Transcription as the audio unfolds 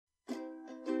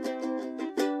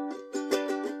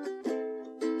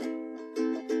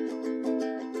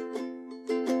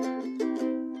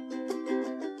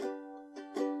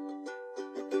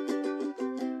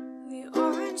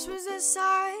Lips was the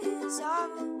size of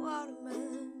a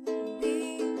watermelon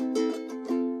bean.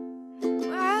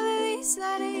 Well, at least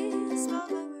that is my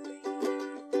memory.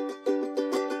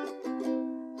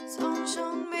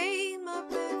 Sunshine made my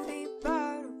perfect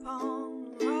bird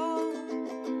upon the road.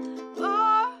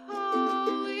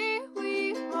 Oh,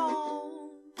 we roam.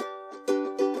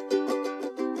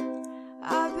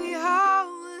 I'd be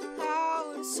home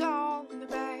without a song in the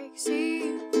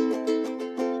backseat.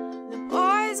 The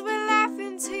boys were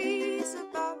laughing tease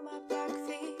about my black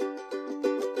feet.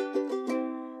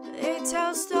 They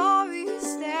tell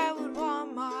stories that would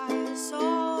warm my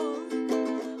soul.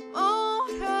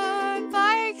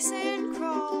 Motorbikes and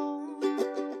chrome.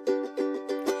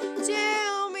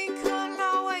 Jimmy could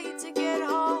not wait to get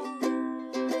home.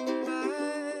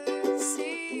 Birdseed,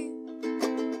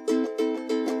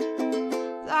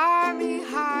 fly me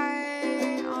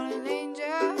high on an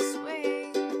angel's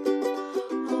wing.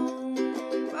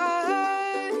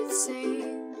 Birdseed,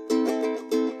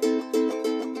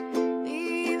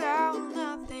 leave out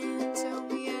nothing, tell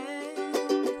me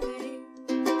everything.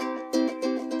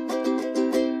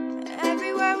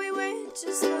 Everywhere we went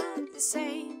just looked the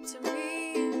same to me.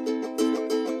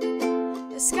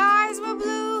 The skies were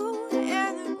blue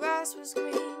and the grass was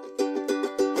green.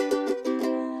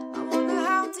 I wonder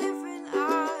how different I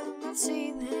might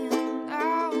see them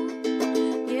now.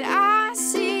 Yet I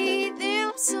see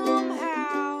them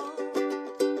somehow.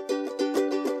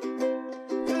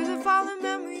 Through the fallen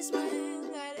memories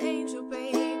when that angel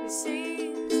baby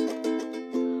sings.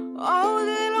 Oh,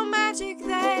 the little magic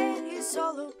that his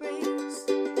solo brings.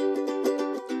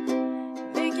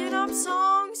 Making up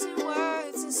songs and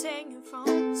words and singing from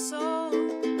the soul.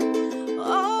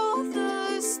 Oh,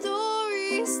 the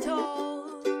stories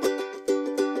told.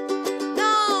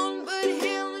 None but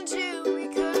him and Jimmy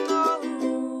could know.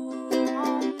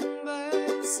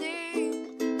 Birdseed,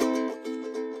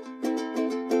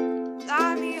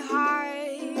 fly me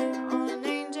high on an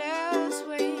angel's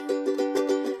wing.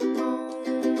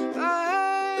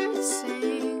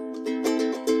 Birdseed,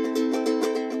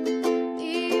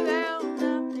 leave out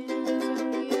nothing, tell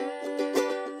me everything.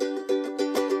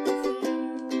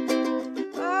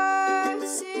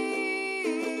 Birdseed,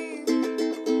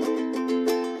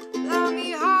 fly me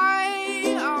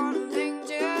high on an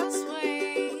angel's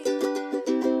wing.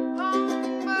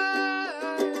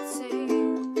 Birdseed,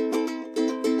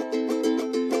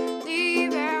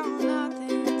 leave out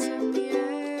nothing, tell me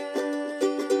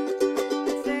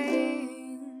everything.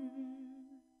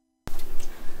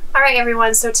 All right,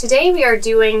 everyone. So today we are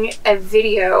doing a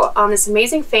video on this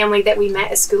amazing family that we met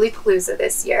at Skooliepalooza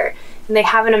this year. And they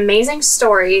have an amazing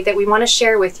story that we want to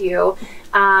share with you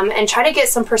and try to get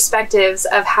some perspectives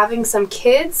of having some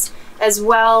kids as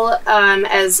well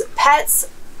as pets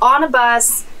on a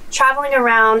bus, traveling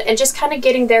around, and just kind of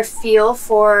getting their feel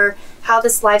for how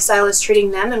this lifestyle is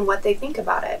treating them and what they think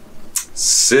about it.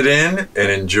 Sit in and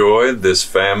enjoy. This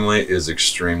family is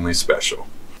extremely special.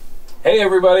 Hey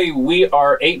everybody, we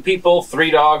are 8 people,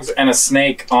 3 dogs, and a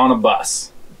snake on a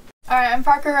bus. Alright, I'm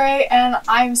Parker Ray and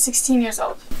I'm 16 years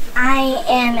old. I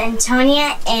am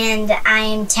Antonia and I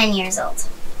am 10 years old.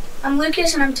 I'm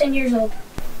Lucas and I'm 10 years old.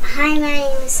 Hi, my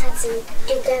name is Hudson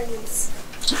Duke Evans.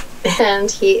 And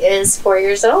he is 4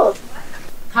 years old.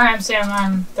 Hi, I'm Sam.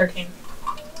 I'm 13.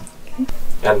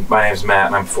 And my name's Matt,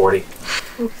 and I'm 40.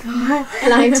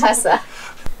 And I'm Tessa. All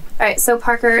right, so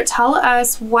Parker, tell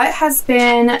us what has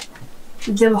been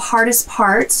the hardest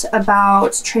part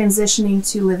about transitioning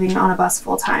to living on a bus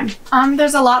full time?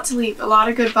 There's a lot to leave, a lot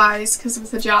of goodbyes because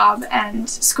of the job and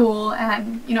school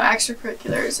and, you know,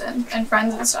 extracurriculars and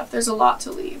friends and stuff. There's a lot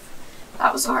to leave.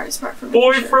 That was the hardest part for me.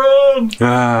 Boyfriend!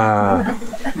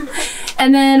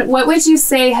 And then what would you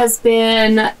say has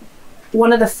been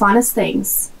one of the funnest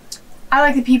things? I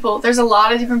like the people. There's a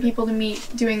lot of different people to meet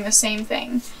doing the same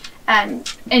thing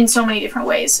and in so many different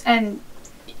ways. And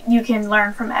you can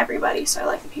learn from everybody, so I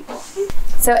like the people.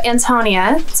 So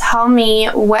Antonia, tell me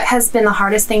what has been the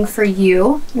hardest thing for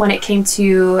you when it came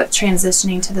to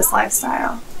transitioning to this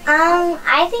lifestyle?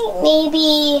 I think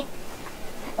maybe,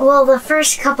 well, the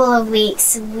first couple of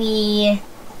weeks it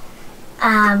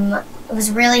was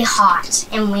really hot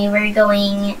and we were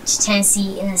going to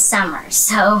Tennessee in the summer,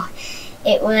 so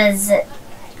it was,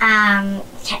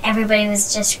 everybody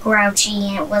was just grouchy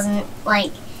and it wasn't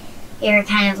like, you were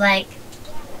kind of like,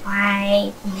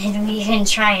 why did we even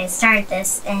try to start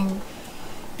this? And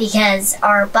because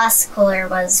our bus cooler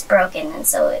was broken and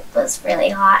so it was really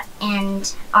hot,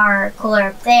 and our cooler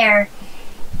up there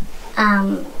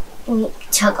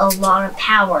took a lot of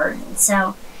power, and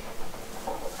so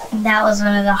that was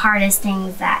one of the hardest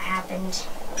things that happened.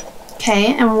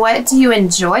 Okay, and what do you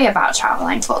enjoy about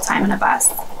traveling full-time in a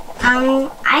bus?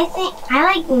 I think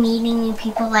I like meeting new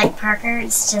people like Parker.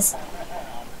 It's just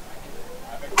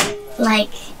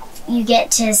like you get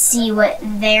to see what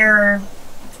their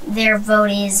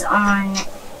vote is on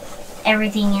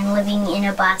everything and living in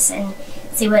a bus and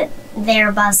see what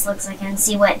their bus looks like and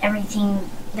see what everything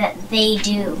that they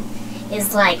do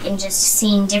is like and just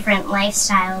seeing different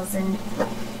lifestyles and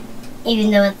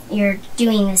even though you're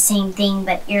doing the same thing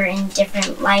but you're in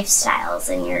different lifestyles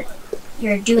and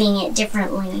you're doing it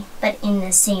differently but in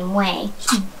the same way.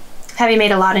 Have you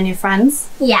made a lot of new friends?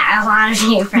 Yeah, a lot of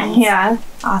new friends. Yeah,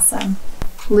 awesome.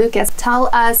 Lucas, tell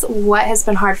us what has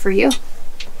been hard for you.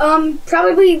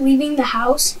 Probably leaving the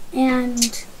house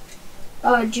and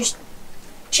just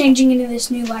changing into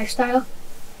this new lifestyle.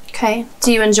 Okay,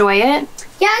 do you enjoy it?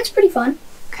 Yeah, it's pretty fun.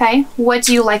 Okay, what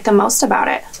do you like the most about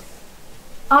it?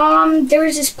 There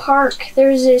was this park. There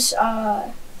was this,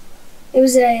 it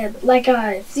was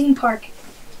a theme park.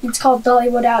 It's called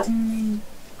Dollywood out in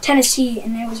Tennessee,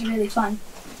 and it was really fun.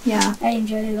 Yeah. I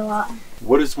enjoyed it a lot.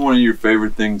 What is one of your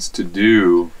favorite things to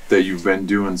do that you've been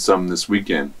doing some this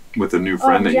weekend with a new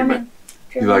friend that you met?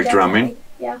 You like drumming?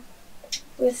 Yeah.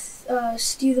 With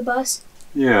Stu the Bus.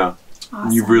 Yeah.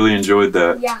 Awesome. You've really enjoyed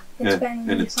that. Yeah, it's been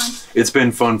really fun. It's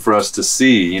been fun for us to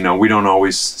see. You know, we don't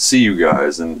always see you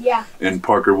guys, and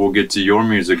Parker, we'll get to your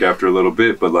music after a little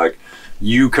bit, but like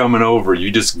you coming over,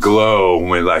 you just glow and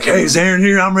we're like, hey, is Aaron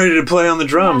here? I'm ready to play on the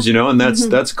drums, you know, and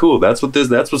that's cool. That's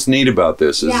what's neat about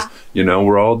this is, you know,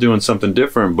 we're all doing something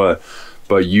different, but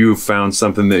you found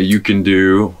something that you can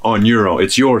do on your own.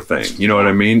 It's your thing. You know what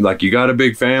I mean? Like you got a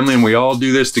big family and we all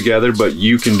do this together, but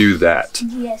you can do that,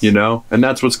 you know, and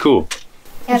that's what's cool.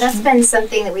 Yeah, that's been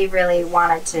something that we really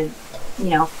wanted to, you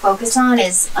know, focus on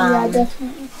is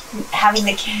definitely. having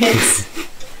the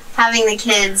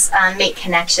kids make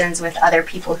connections with other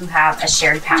people who have a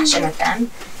shared passion with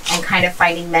them and kind of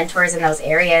finding mentors in those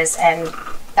areas. And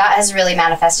that has really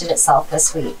manifested itself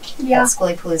this week at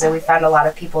Skooliepalooza. We found a lot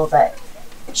of people that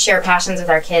share passions with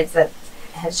our kids that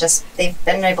has just, they've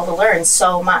been able to learn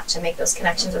so much and make those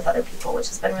connections with other people, which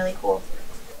has been really cool.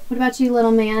 What about you,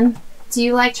 little man? Do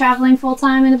you like traveling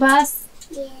full-time in a bus?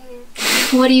 Yeah.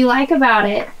 What do you like about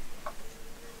it?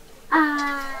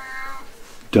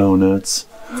 Donuts.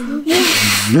 The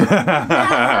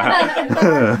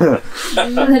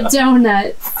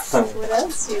donuts. What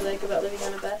else do you like about living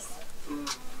on a bus?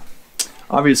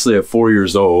 Obviously at 4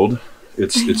 years old,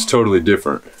 it's totally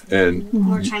different. And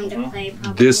More time to play,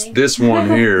 probably. this one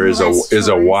here is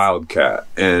a wildcat,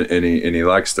 and he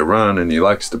likes to run and he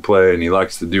likes to play and he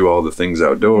likes to do all the things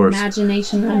outdoors.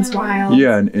 Imagination runs wild.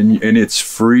 Yeah, and it's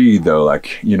free though.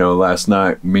 Like, you know, last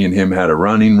night me and him had a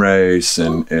running race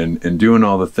and doing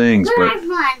all the things. But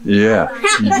yeah,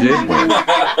 you did win.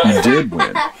 You did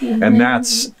win, and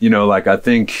that's, you know, like I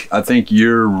think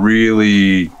you're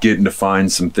really getting to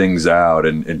find some things out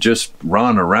and just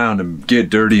run around and get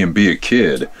dirty and be a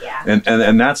kid. Yeah.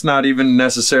 And that's not even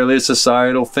necessarily a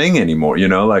societal thing anymore, you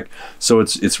know, like, so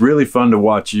it's really fun to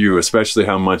watch you, especially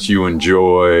how much you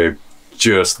enjoy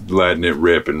just letting it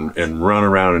rip and run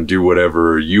around and do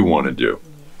whatever you want to do.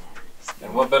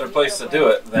 And what better place to do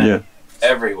it than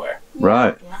everywhere?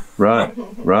 Right.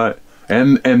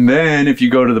 And then if you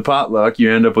go to the potluck,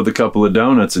 you end up with a couple of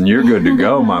donuts and you're good to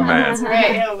go, my man.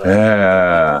 Right.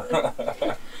 Yeah.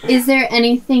 Is there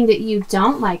anything that you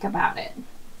don't like about it?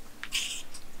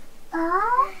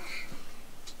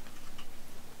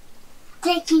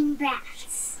 Taking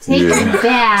baths. Taking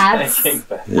baths.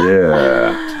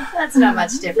 Yeah. That's not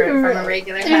much different from a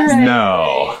regular bus.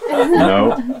 No.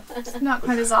 Not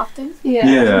quite as often.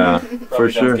 Yeah, for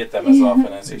Probably sure. don't get them as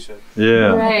often as he should.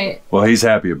 Yeah. Right. Well, he's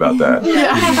happy about that.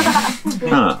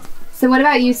 Huh. So what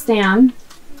about you, Sam?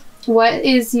 What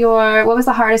was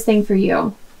the hardest thing for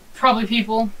you? Probably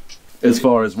people. As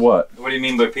far as what? What do you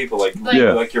mean by people? Like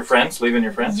Yeah. like your friends? Leaving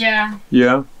your friends? Yeah.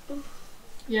 Yeah.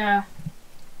 Yeah.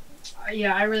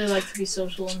 Yeah, I really like to be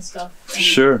social and stuff.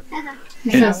 Sure.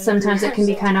 So sometimes it can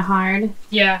be kind of hard.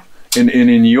 Yeah. And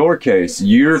in your case,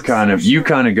 you kind of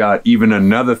got even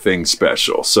another thing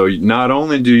special. So not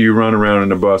only do you run around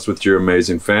in a bus with your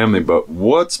amazing family, but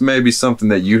what's maybe something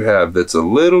that you have that's a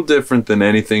little different than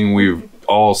anything we've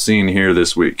all seen here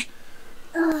this week?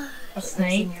 A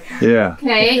snake. Yeah.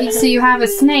 Okay, so you have a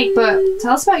snake, but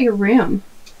tell us about your room.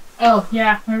 Oh,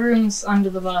 yeah. My room's under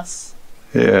the bus.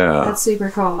 Yeah. That's super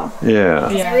cool. Yeah.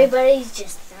 Everybody's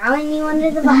just throwing you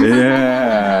under the bus.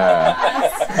 Yeah.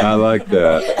 I like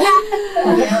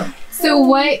that. So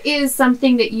what is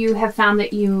something that you have found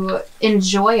that you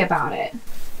enjoy about it?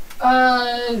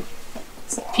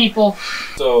 people.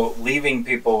 So leaving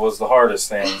people was the hardest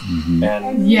thing,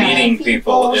 and Yeah. meeting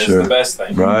people is Sure. the best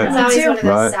thing. Right. It's always one of those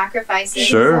Right. sacrifices.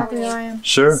 Sure.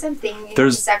 Sure. Something. You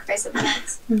There's- have to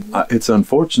sacrifice something else. It's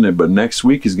unfortunate, but next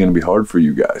week is going to be hard for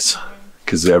you guys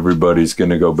because everybody's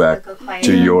going to go back Go quiet.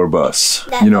 to your bus.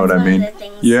 That- You know what that's I one of mean? the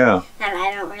things Yeah. that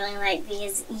I don't really like,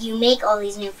 because you make all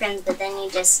these new friends, but then you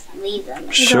just leave them.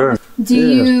 Sure. Do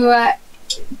Yeah. you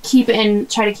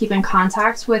try to keep in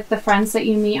contact with the friends that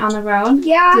you meet on the road?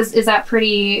 Yeah. Is that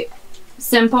pretty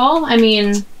simple? I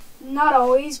mean, Not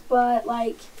always, but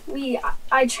like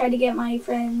I try to get my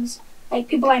friends, like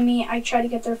people I meet, I try to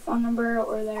get their phone number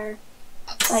or their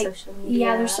Social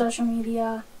media. their social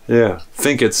media. Yeah.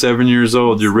 Think at 7 years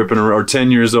old, you're ripping around, or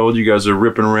 10 years old, you guys are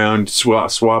ripping around,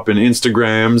 swapping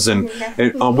Instagrams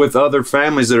and with other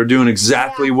families that are doing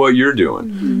exactly what you're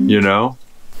doing, you know?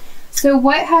 so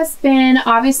what has been,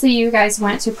 obviously you guys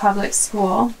went to public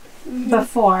school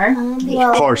before.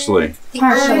 Partially. The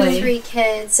other 3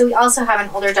 kids. So we also have an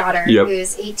older daughter Yep.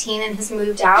 who's 18 and has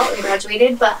moved out and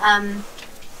graduated. But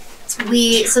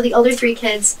so the older 3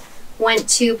 kids went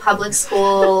to public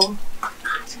school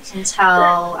until,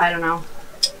 I don't know,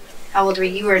 how old were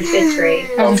you? You were in 5th grade.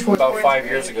 About 5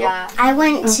 years ago. Yeah. I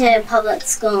went to public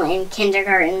school in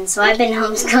kindergarten, so I've been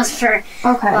homeschooled for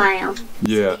a while.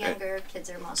 Yeah. The younger kids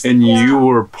are mostly. And you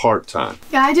were part-time.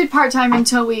 Yeah, I did part-time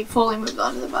until we fully moved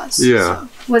onto the bus. Yeah.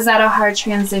 Was that a hard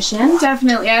transition?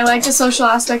 Definitely. I like the social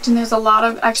aspect, and there's a lot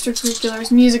of extracurriculars,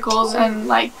 musicals, and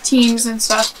like teams and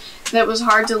stuff that was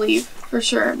hard to leave for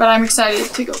sure. But I'm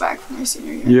excited to go back for my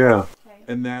senior year. Yeah.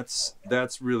 And that's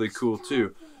really cool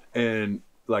too. And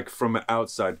like from an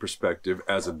outside perspective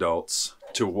as adults,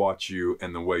 to watch you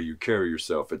and the way you carry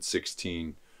yourself at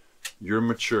 16, you're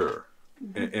mature.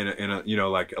 And you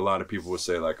know, like a lot of people would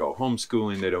say like, oh,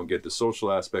 homeschooling, they don't get the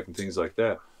social aspect and things like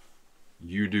that.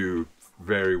 You do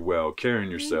very well carrying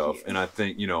yourself. And I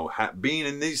think, you know, being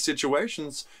in these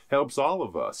situations helps all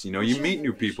of us. You know, you meet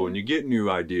new people and you get new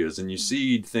ideas and you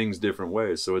see things different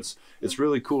ways. So it's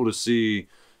really cool to see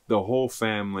the whole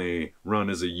family run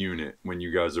as a unit when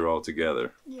you guys are all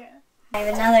together. Yeah. I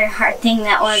have another hard thing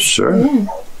that was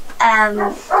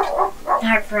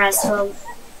hard for us. Well,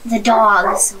 the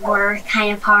dogs were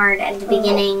kind of hard at the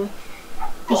beginning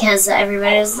because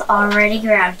everybody was already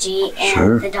grouchy,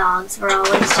 and the dogs were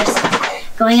always just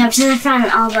going up to the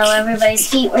front, although everybody's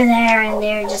feet were there and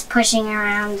they were just pushing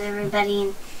around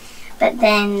everybody. But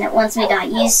then once we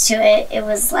got used to it, it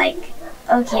was like,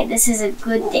 okay, this is a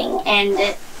good thing.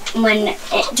 And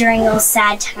during those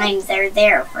sad times, they're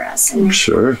there for us. And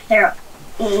they're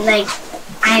like,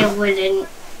 I wouldn't,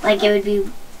 like, it would be,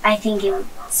 I think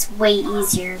it's way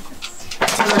easier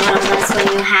to live on a bus when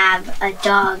you have a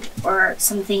dog or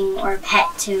something or a pet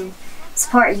to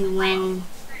support you, when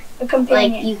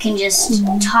like you can just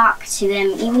talk to them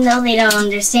even though they don't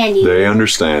understand you. They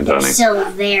understand, honey. They're still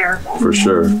there. For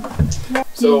sure.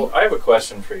 So I have a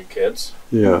question for you kids.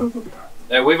 Yeah.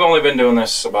 We've only been doing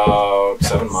this about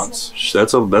 7 months.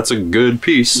 That's a good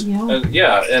piece.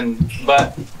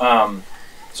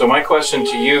 So my question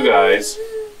to you guys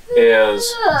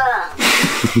is,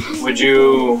 would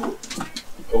you,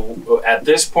 at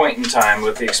this point in time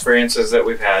with the experiences that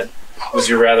we've had, would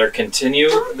you rather continue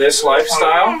this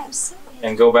lifestyle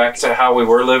and go back to how we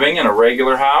were living in a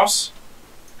regular house,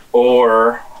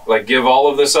 or like give all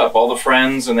of this up, all the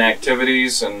friends and the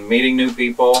activities and meeting new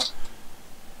people?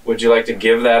 Would you like to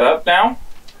give that up now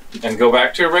and go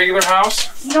back to a regular house?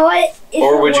 You know what?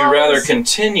 Or would you rather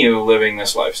continue living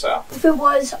this lifestyle? If it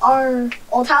was our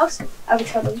old house, I would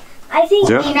totally. I think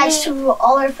be next to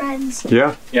all our friends.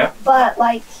 Yeah. Yeah. But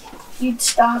like, you'd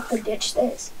still have to ditch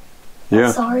this.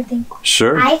 That's the hard thing.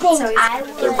 Sure. I think I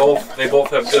would. They both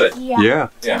have good. Yeah.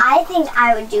 I think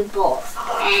I would do both,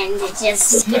 and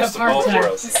just Best of both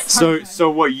worlds.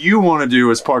 So what you want to do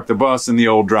is park the bus in the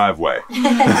old driveway.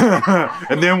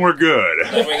 And then we're good.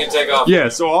 Then we can take off. Yeah,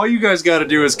 so all you guys got to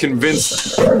do is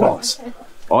convince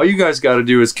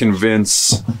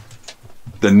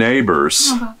the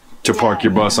neighbors to park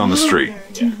your bus on the street.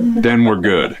 Then we're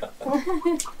good.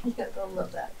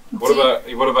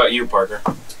 What about you, Parker?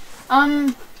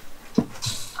 I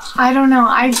don't know.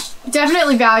 I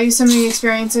definitely value some of the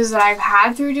experiences that I've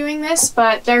had through doing this,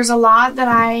 but there's a lot that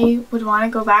I would want to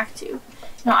go back to. You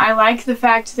know, I like the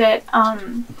fact that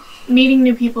meeting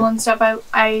new people and stuff,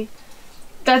 I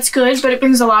that's good, but it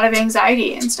brings a lot of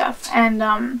anxiety and stuff.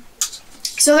 And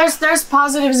so there's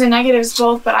positives and negatives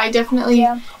both, but I definitely,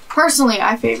 personally,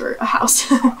 I favor a house.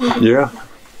 Yeah,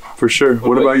 for sure.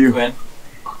 What about you? Ben?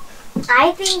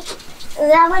 I think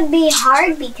that would be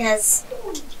hard because,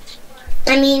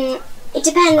 I mean, It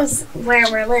depends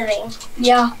where we're living.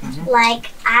 Yeah. Like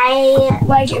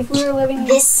if we were living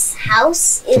this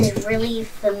house is really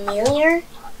familiar,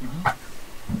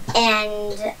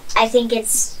 and I think it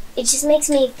just makes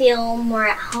me feel more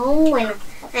at home when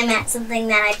I'm at something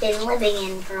that I've been living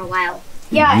in for a while.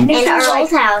 Yeah, and in our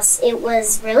old house, it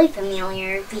was really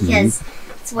familiar because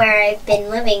it's where I've been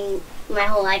living my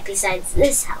whole life besides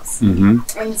this house.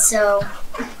 And so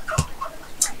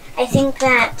I think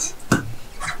that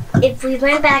if we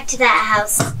went back to that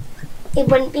house, it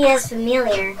wouldn't be as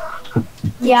familiar.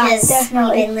 Yeah, because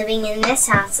definitely. we've been living in this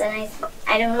house, and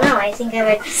I don't know. I think I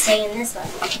would stay in this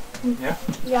one. Yeah.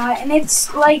 Yeah, and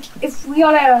it's like if we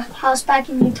got a house back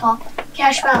in Utah,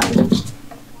 Cache Valley,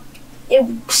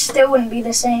 it still wouldn't be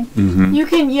the same. You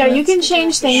can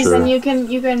change things, Sure. and you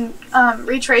can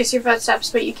retrace your footsteps,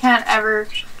 but you can't ever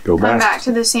Go come back. back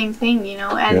to the same thing, you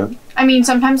know. And I mean,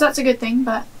 sometimes that's a good thing,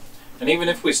 but And even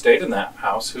if we stayed in that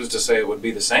house, who's to say it would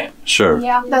be the same? Sure.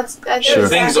 Yeah. that's Sure.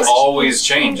 Things always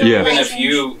change. Yeah. Even if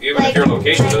your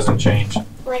location doesn't change,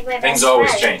 Like my things best always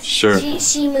friend, change. Sure.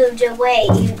 She moved away,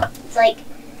 like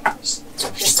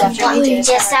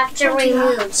Just after we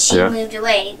moved, she Yeah. moved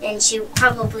away, and she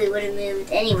probably would have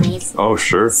moved anyways. Oh,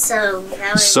 sure. So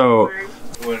that was So- hard.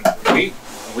 When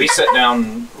we set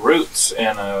down roots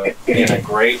in a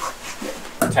great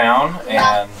town,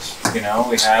 and we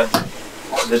had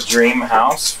the dream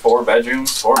house, 4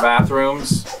 bedrooms, 4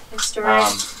 bathrooms,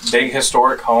 big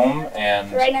historic home,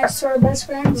 and Right next to our best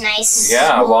friends. Nice.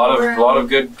 yeah, a lot small of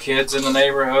good kids in the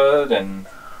neighborhood, and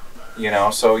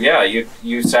so yeah,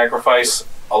 you sacrifice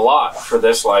a lot for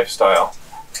this lifestyle.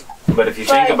 But if you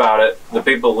think about it, the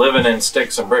people living in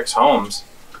sticks and bricks homes,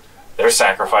 they're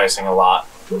sacrificing a lot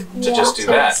to just do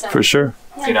that. For sure.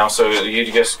 So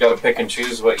you just got to pick and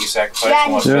choose what you sacrifice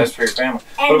and what's Yeah. best for your family.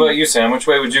 What about you, Sam? Which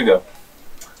way would you go?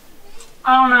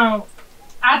 I don't know.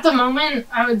 At the moment,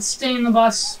 I would stay in the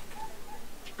bus,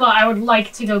 but I would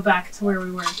like to go back to where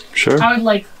we were. Sure. I would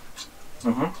like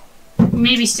Mhm.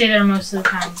 maybe stay there most of the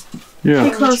time. Yeah.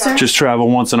 be closer. Just travel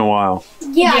once in a while.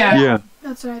 Yeah. Yeah.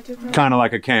 That's what I do. Kind of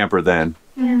like a camper then.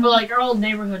 But like our old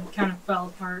neighborhood kind of fell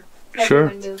apart.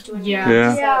 Sure. Yeah.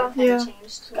 Yeah. Yeah.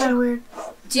 Kind of weird.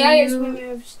 As we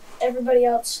moved, everybody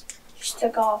else just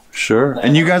took off. Sure.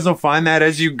 And you guys will find that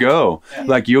as you go.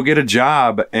 Like you'll get a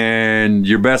job and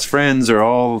your best friends are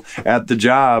all at the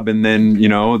job, and then,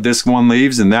 this one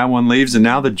leaves and that one leaves, and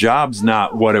now the job's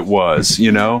not what it was,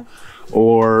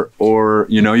 Or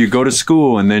you go to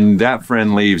school and then that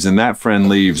friend leaves and that friend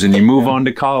leaves, and you move on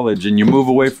to college and you move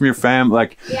away from your family.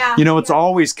 Like, it's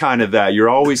always kind of that. You're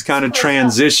always kind of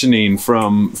transitioning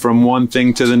from one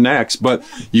thing to the next. But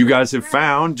you guys have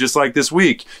found, just like this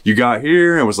week, you got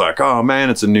here and it was like, oh man,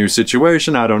 it's a new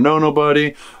situation. I don't know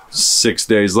nobody. 6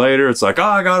 days later, it's like, oh,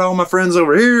 I got all my friends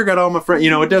over here, got all my friends.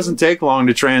 It doesn't take long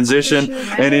to transition.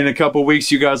 And in a couple weeks,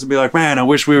 you guys will be like, man, I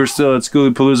wish we were still at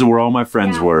Skooliepalooza where all my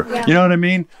friends were. You know what I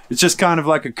mean? It's just kind of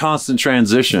like a constant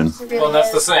transition. Well,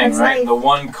 that's the thing, right? The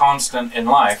one constant in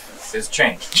life is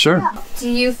change. Sure. Do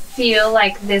you feel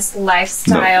like this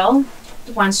lifestyle,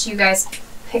 once you guys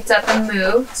picked up and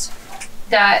moved,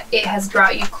 that it has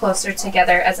brought you closer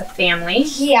together as a family?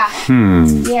 Yeah.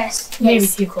 Yes. Maybe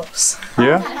too close.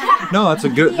 Yeah? No, that's a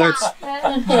good, that's,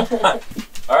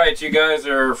 All right, you guys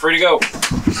are free to go.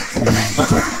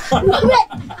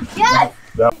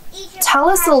 Tell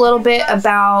us a little bit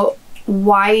about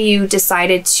why you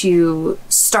decided to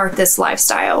start this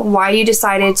lifestyle, why you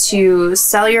decided to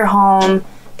sell your home,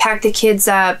 pack the kids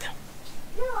up,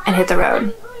 and hit the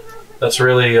road. That's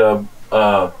really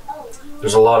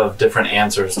there's a lot of different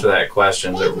answers to that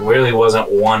question. It really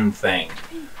wasn't one thing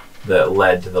that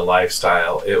led to the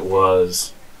lifestyle. It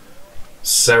was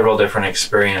several different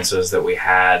experiences that we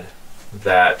had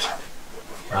that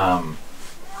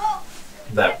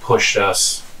that pushed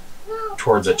us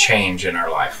towards a change in our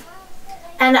life.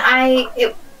 And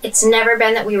it's never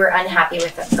been that we were unhappy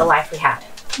with the life we had.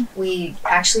 We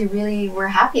actually really were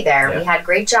happy there. Yeah. We had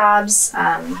great jobs.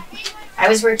 I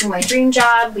was working my dream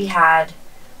job. We had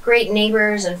great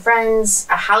neighbors and friends,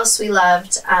 a house we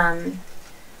loved.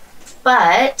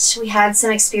 But we had some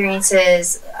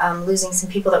experiences losing some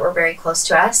people that were very close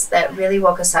to us that really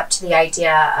woke us up to the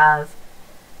idea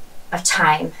of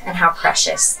time and how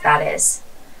precious that is.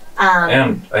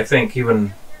 And I think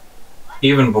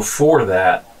even before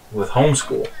that, with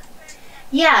homeschool.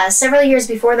 Yeah, several years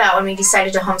before that, when we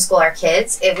decided to homeschool our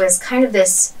kids, it was kind of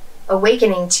this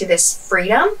awakening to this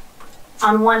freedom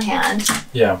on one hand.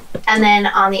 Yeah. And then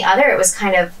on the other, it was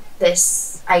kind of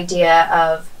this idea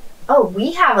of, oh,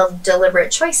 we have a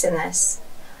deliberate choice in this.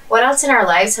 What else in our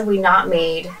lives have we not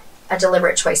made a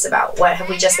deliberate choice about? What have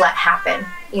we just let happen?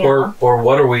 You know? Or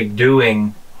what are we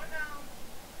doing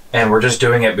and we're just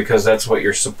doing it because that's what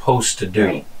you're supposed to do.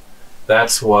 Right.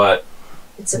 That's what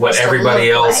everybody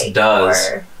else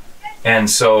does. And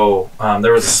so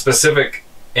there was a specific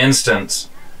instance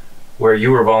where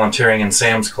you were volunteering in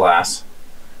Sam's class,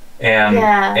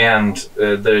 and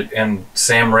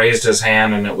Sam raised his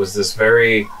hand, and it was this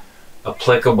very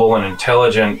applicable and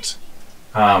intelligent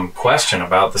question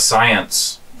about the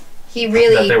science. He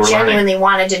really genuinely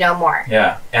wanted to know more.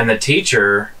 Yeah, and the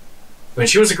teacher, I mean,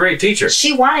 she was a great teacher.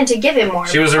 She wanted to give him more.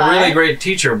 She was a really great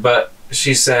teacher, but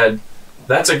she said,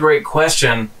 "That's a great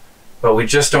question, but we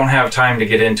just don't have time to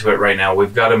get into it right now.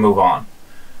 We've got to move on."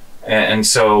 And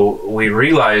so we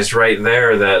realized right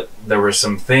there that there were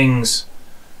some things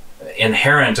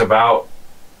inherent about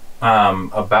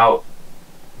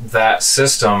that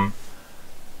system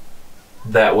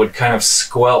that would kind of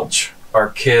squelch our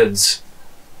kids'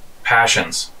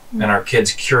 passions and our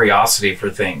kids' curiosity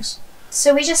for things.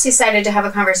 So we just decided to have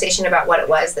a conversation about what it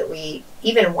was that we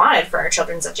even wanted for our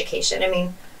children's education. I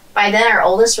mean, by then our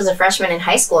oldest was a freshman in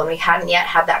high school, and we hadn't yet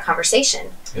had that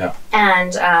conversation. Yeah.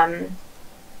 And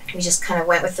we just kind of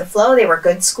went with the flow. They were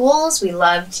good schools. We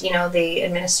loved, the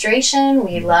administration.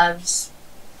 We loved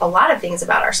a lot of things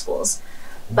about our schools.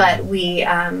 But we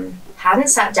hadn't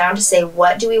sat down to say,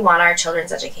 what do we want our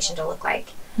children's education to look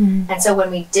like? Mm-hmm. And so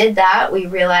when we did that, we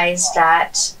realized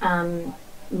that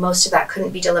most of that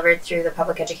couldn't be delivered through the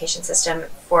public education system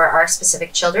for our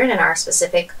specific children and our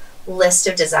specific list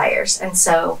of desires. And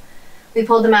so we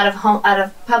pulled them out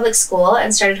of public school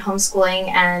and started homeschooling,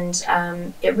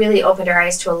 and it really opened our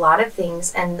eyes to a lot of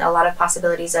things and a lot of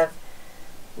possibilities of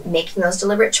making those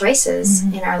deliberate choices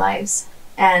in our lives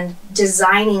and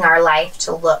designing our life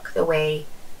to look the way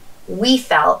we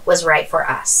felt was right for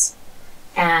us.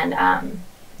 And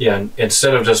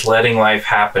instead of just letting life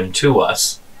happen to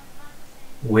us,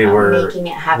 we were making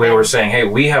it happen. We were saying, hey,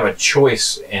 we have a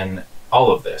choice in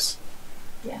all of this.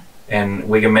 Yeah. And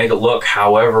we can make it look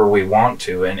however we want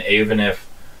to, and even if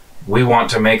we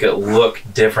want to make it look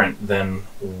different than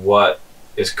what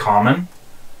is common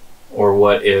or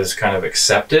what is kind of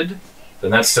accepted, then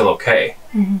that's still okay.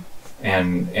 Mm-hmm.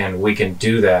 And we can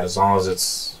do that as long as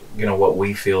it's what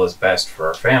we feel is best for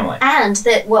our family. And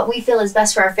that what we feel is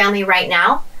best for our family right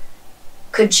now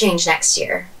could change next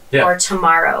year or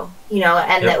tomorrow,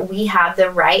 and that we have the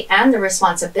right and the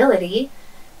responsibility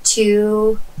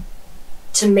to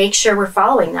make sure we're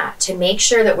following that, to make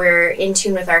sure that we're in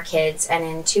tune with our kids and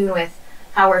in tune with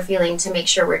how we're feeling, to make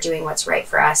sure we're doing what's right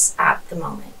for us at the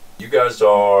moment. You guys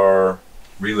are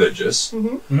religious,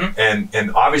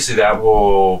 and obviously that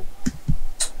will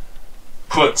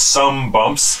put some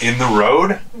bumps in the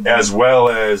road, as well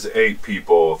as 8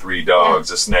 people, 3 dogs,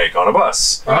 a snake on a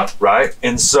bus, right?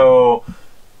 And so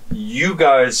you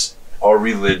guys are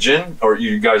religion, or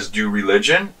you guys do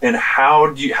religion, and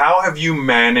how have you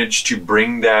managed to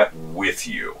bring that with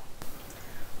you?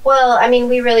 Well, I mean,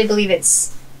 we really believe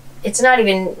it's not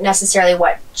even necessarily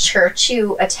what church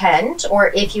you attend,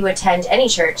 or if you attend any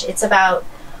church. It's about,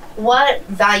 what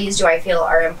values do I feel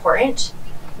are important?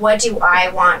 What do I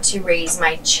want to raise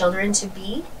my children to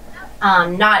be?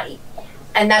 And that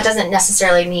doesn't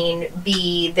necessarily mean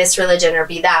be this religion or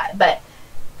be that, but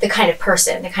the kind of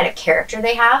person, the kind of character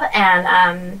they have.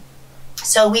 And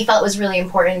so we felt it was really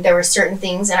important. There were certain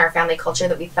things in our family culture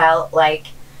that we felt like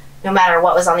no matter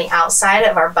what was on the outside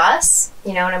of our bus,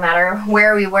 no matter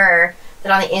where we were,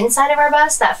 that on the inside of our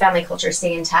bus, that family culture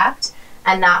stayed intact.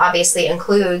 And that obviously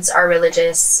includes our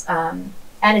religious,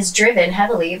 and is driven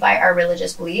heavily by our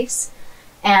religious beliefs.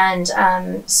 And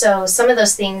so some of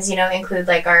those things, include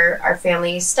like our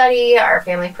family study, our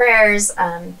family prayers,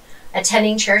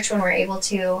 attending church when we're able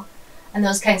to, and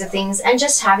those kinds of things, and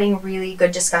just having really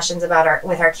good discussions with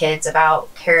our kids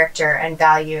about character and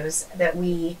values that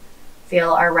we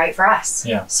feel are right for us.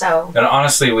 Yeah. So, and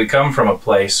honestly, we come from a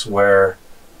place where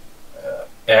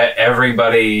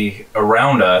everybody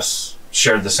around us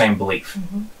shared the same belief.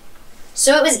 Mm-hmm.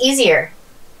 So it was easier.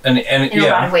 And in a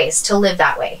lot of ways to live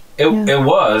that way. It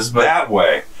was, but that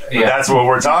way. But that's what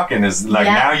we're talking is like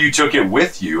now you took it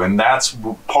with you, and that's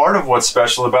part of what's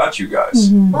special about you guys.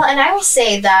 Mm-hmm. Well, and I will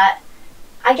say that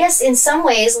I guess in some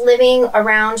ways living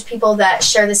around people that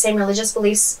share the same religious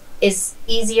beliefs is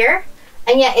easier,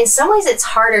 and yet in some ways it's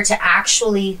harder to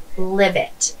actually live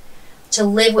it, to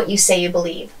live what you say you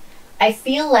believe. I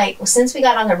feel like since we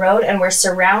got on the road and we're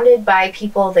surrounded by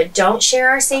people that don't share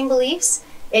our same beliefs,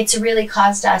 it's really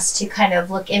caused us to kind of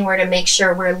look inward and make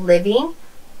sure we're living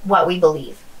what we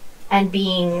believe and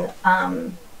being,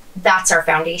 that's our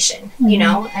foundation,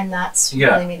 and that's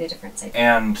really made a difference.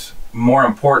 And more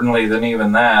importantly than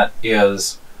even that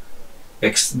is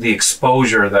the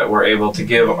exposure that we're able to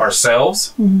give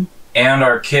ourselves and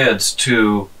our kids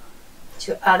to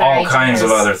other all ideas. kinds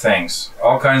of other things,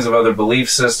 all kinds of other belief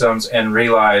systems, and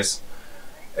realize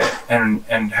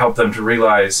and help them to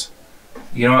realize,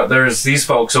 you know what, there's these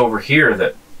folks over here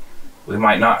that we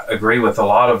might not agree with a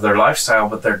lot of their lifestyle,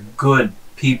 but they're good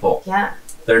people. Yeah.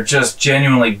 They're just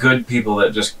genuinely good people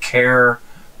that just care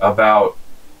about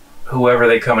whoever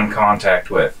they come in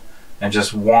contact with and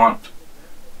just want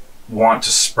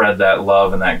to spread that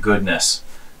love and that goodness,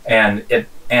 and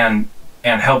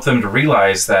help them to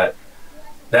realize that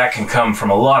can come from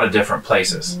a lot of different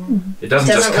places. It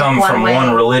doesn't just come from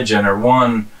one religion or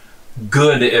one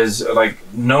good. Is like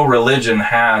no religion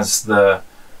has the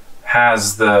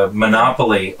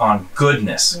monopoly on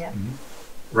goodness. Yeah.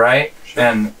 Right?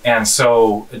 Sure. And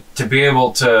so to be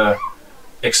able to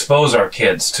expose our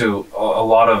kids to a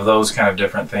lot of those kind of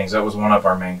different things, that was one of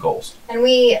our main goals. And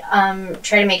we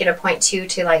try to make it a point too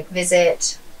to like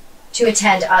to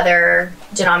attend other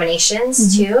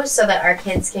denominations too, so that our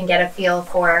kids can get a feel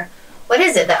for what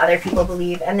is it that other people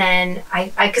believe. And then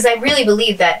because I really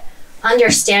believe that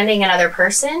understanding another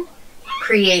person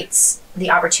creates the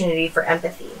opportunity for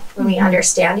empathy. When we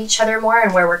understand each other more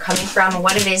and where we're coming from and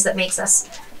what it is that makes us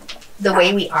the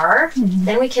way we are,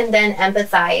 then we can then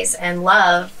empathize and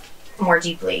love more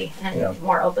deeply and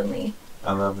more openly.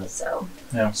 I love it. So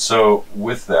So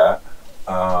with that,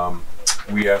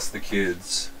 we asked the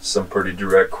kids some pretty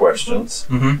direct questions,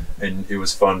 and it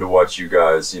was fun to watch you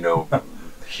guys,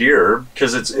 hear,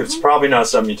 because it's probably not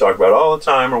something you talk about all the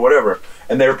time or whatever,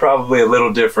 and they're probably a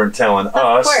little different telling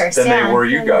us than they were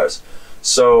you guys.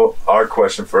 So our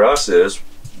question for us is,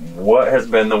 what has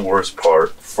been the worst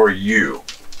part for you?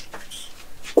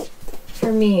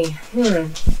 for me, I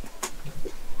have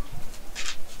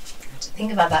to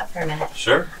think about that for a minute.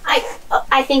 Sure.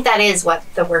 I think that is what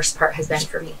the worst part has been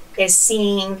for me, is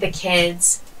seeing the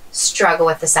kids struggle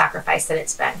with the sacrifice that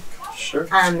it's been. Sure.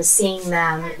 Seeing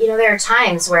them, there are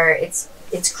times where it's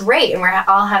great and we're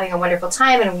all having a wonderful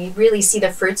time and we really see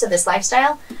the fruits of this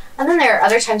lifestyle. And then there are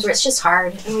other times where it's just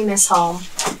hard and we miss home.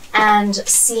 And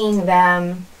seeing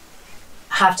them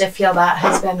have to feel that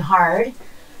has been hard,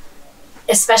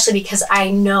 especially because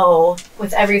I know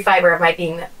with every fiber of my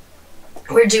being that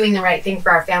we're doing the right thing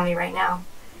for our family right now.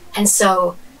 And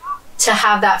so to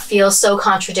have that feel so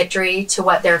contradictory to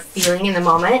what they're feeling in the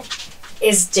moment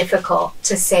is difficult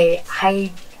to say.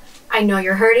 I know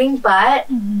you're hurting, but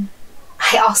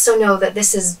I also know that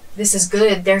this is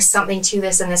good. There's something to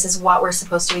this, and this is what we're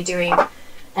supposed to be doing.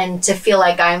 And to feel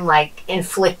like I'm like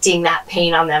inflicting that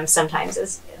pain on them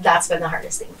sometimes that's been the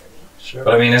hardest thing for me. Sure.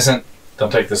 But I mean,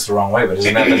 don't take this the wrong way, but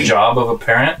isn't that the job of a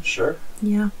parent? Sure.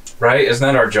 Yeah. Right? Isn't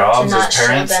that our jobs as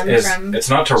parents? It's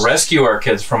not to rescue our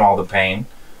kids from all the pain.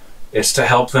 It's to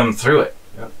help them through it.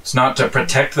 Yep. It's not to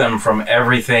protect them from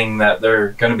everything that they're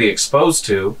going to be exposed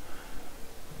to.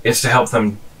 It's to help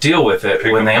them deal with it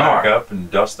when they are. Pick them back up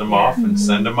and dust them off and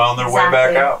send them on their way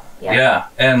back out. Yeah.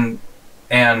 And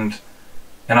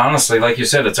honestly, like you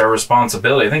said, it's our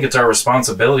responsibility. I think it's our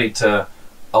responsibility to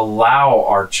allow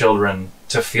our children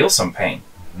to feel some pain.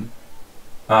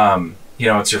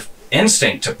 It's your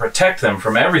instinct to protect them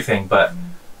from everything, but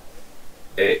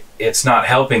it's not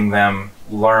helping them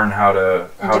learn how to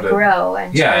grow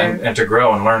and to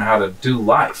grow and learn how to do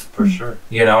life for sure.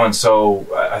 And so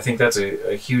I think that's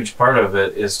a huge part of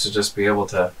it, is to just be able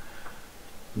to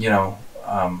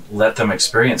let them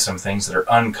experience some things that are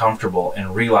uncomfortable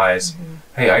and realize,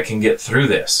 hey, I can get through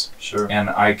this. Sure. And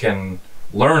I can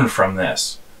learn from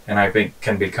this, and I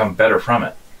can become better from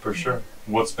it. For sure.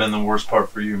 What's been the worst part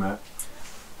for you, Matt?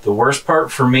 The worst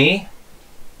part for me?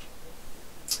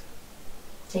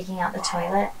 Taking out the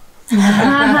toilet. Man,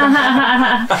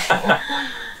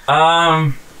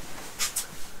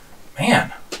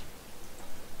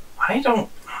 I don't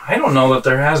know that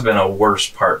there has been a worse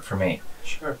part for me.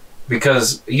 Sure.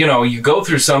 Because, you go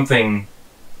through something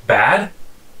bad,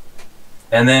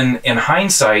 and then in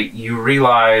hindsight, you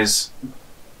realize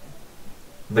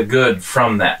the good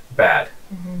from that bad.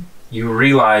 You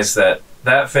realize that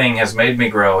thing has made me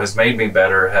grow, has made me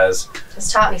better, has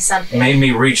taught me something, made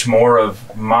me reach more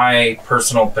of my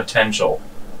personal potential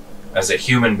as a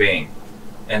human being.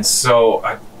 And so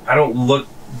I don't look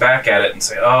back at it and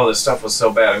say, oh, this stuff was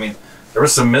so bad. I mean, there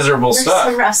was some miserable stuff.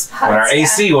 Some rough spots, when our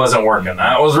AC wasn't working.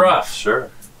 That was rough. Sure.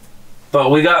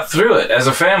 But we got through it as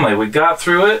a family. We got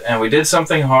through it, and we did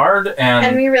something hard,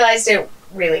 and we realized it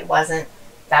really wasn't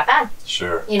that bad.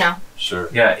 Sure. Sure.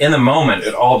 Yeah, in the moment,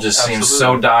 it all just seems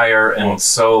so dire and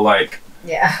so like,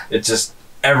 it just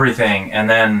everything. And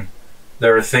then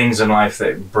there are things in life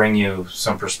that bring you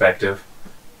some perspective,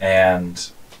 and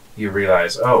you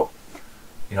realize, oh,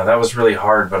 you know, that was really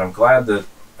hard, but I'm glad that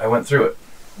I went through it.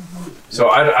 So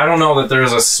I don't know that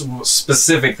there's a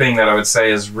specific thing that I would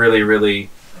say is really, really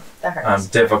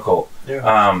difficult.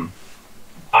 Yeah.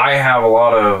 I have a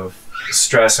lot of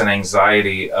stress and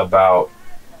anxiety about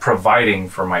providing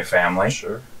for my family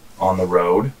on the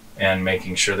road and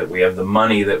making sure that we have the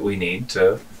money that we need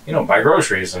to, you know, buy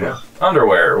groceries and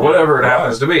underwear or whatever it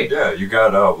happens to be. Yeah, you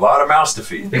got a lot of mouths to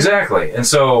feed. Exactly. And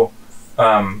so,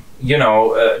 you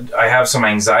know, I have some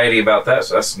anxiety about that.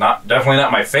 So that's definitely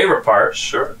not my favorite part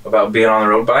about being on the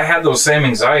road. But I had those same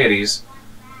anxieties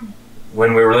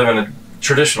when we were living a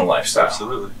traditional lifestyle.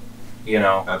 Absolutely. You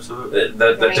know, absolutely.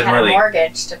 That didn't really. A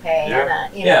mortgage to pay.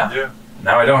 And you know.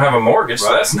 Now I don't have a mortgage,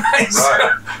 so that's nice.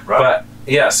 Right. But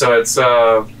yeah, so it's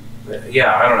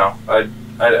yeah, I don't know.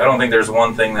 I don't think there's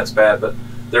one thing that's bad, but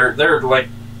they're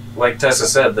like Tessa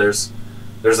said, there's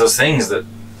those things that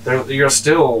you'll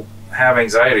still have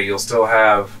anxiety, you'll still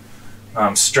have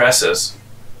stresses,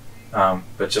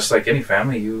 but just like any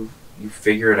family, you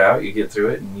figure it out, you get through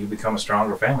it, and you become a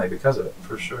stronger family because of it.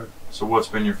 For sure. So what's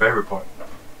been your favorite part?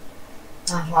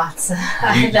 Oh, lots.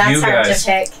 That's hard to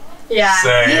pick. Yeah.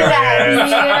 Same. You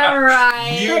guys. Yeah,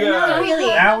 right. But no, really.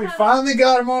 Now we finally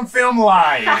got him on film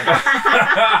lying.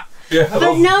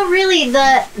 But no, really,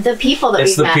 the people that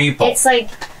It's we've the met. people. It's like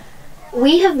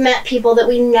we have met people that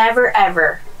we never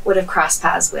ever would have crossed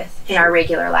paths with in our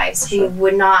regular lives. We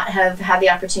would not have had the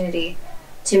opportunity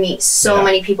to meet so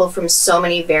many people from so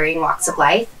many varying walks of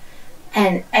life.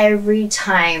 And every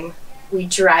time we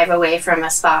drive away from a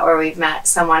spot where we've met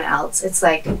someone else, it's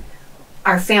like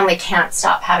our family can't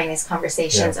stop having these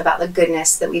conversations about the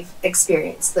goodness that we've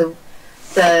experienced,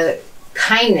 the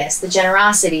kindness, the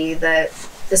generosity, the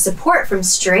support from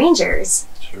strangers.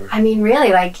 I mean,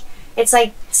 really, like, it's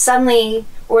like suddenly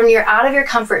when you're out of your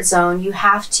comfort zone, you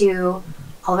have to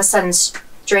all of a sudden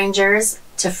strangers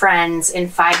to friends in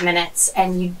 5 minutes,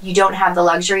 and you don't have the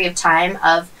luxury of time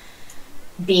of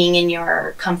being in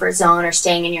your comfort zone or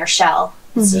staying in your shell.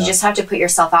 So you just have to put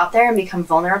yourself out there and become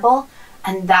vulnerable,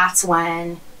 and that's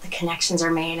when the connections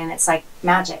are made, and it's like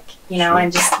magic, you know.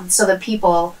 And just so the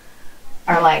people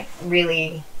are like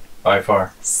really by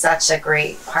far such a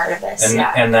great part of this.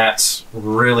 And that's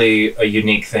really a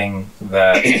unique thing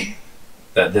that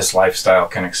that this lifestyle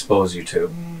can expose you to.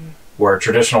 Where a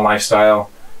traditional lifestyle,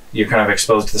 you're kind of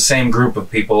exposed to the same group of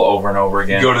people over and over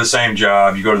again. You go to the same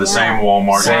job, you go to the same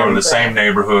Walmart, you go to the same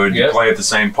neighborhood, you play at the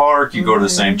same park, you go to the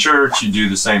same church, you do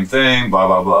the same thing, blah,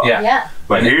 blah, blah.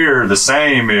 But here, the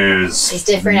same is it's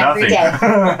different nothing.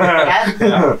 Every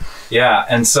day. Yeah,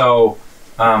 and so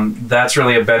that's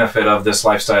really a benefit of this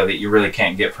lifestyle that you really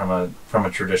can't get from a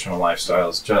traditional lifestyle.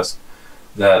 It's just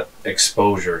that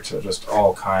exposure to just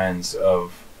all kinds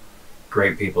of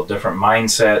great people, different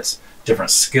mindsets,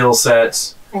 different skill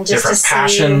sets, and just different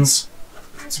passions.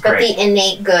 It's but great. the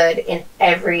innate good in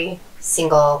every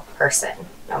single person,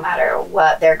 no matter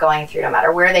what they're going through, no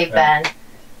matter where they've been,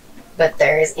 but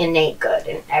there is innate good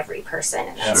in every person,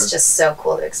 and that's just so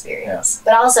cool to experience.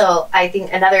 But also, I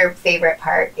think another favorite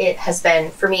part, it has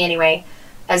been, for me anyway,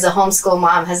 as a homeschool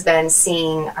mom, has been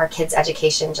seeing our kids'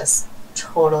 education just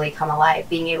totally come alive,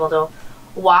 being able to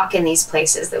walk in these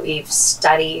places that we've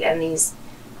studied and these,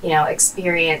 you know,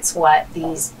 experience what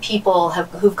these people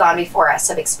who've gone before us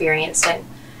have experienced,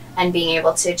 and being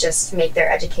able to just make their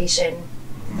education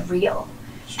real.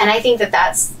 And I think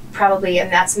that's probably, and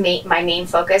that's my main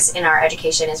focus in our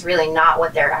education, is really not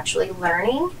what they're actually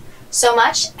learning so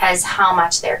much as how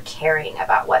much they're caring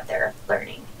about what they're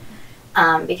learning.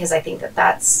 Because I think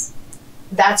that's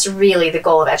really the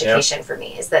goal of education for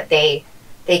me, is that they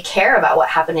care about what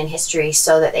happened in history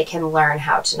so that they can learn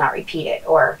how to not repeat it,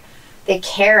 or they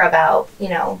care about, you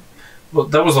know. Well,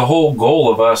 that was the whole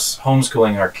goal of us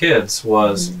homeschooling our kids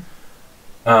was,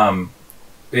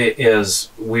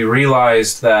 we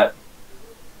realized that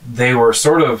they were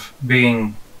sort of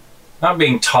not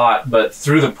being taught, but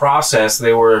through the process,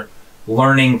 they were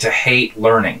learning to hate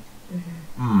learning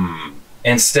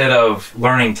instead of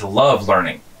learning to love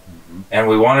learning. And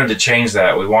we wanted to change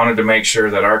that. We wanted to make sure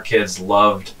that our kids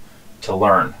loved to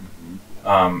learn.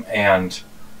 And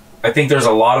I think there's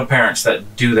a lot of parents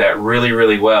that do that really,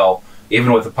 really well,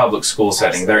 even with the public school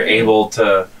setting. They're able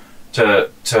to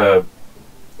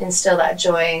instill that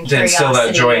joy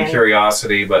and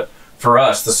curiosity. But for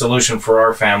us, the solution for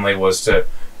our family was to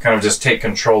kind of just take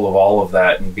control of all of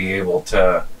that and be able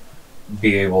to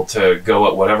go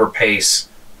at whatever pace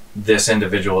this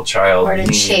individual child or to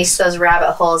needs. chase those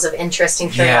rabbit holes of interest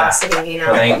and curiosity. You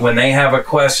know, when they have a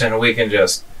question, we can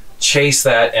just chase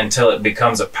that until it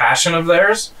becomes a passion of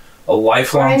theirs, a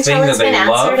lifelong until thing that it's they been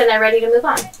love. answered and they're ready to move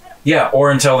on. Yeah, or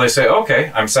until they say,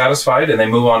 okay, I'm satisfied, and they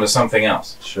move on to something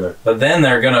else. Sure. But then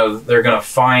they're gonna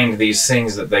find these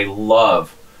things that they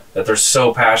love, that they're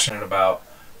so passionate about,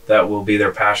 that will be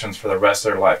their passions for the rest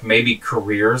of their life. Maybe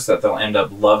careers that they'll end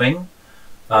up loving.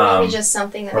 Or maybe just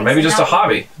something that or makes maybe them just a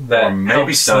happy. hobby that Or maybe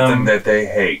helps something them. that they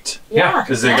hate. Yeah.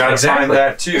 Because they got to Exactly. find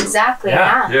that too. Exactly.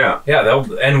 Yeah. Yeah. Yeah.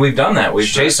 And we've done that. We've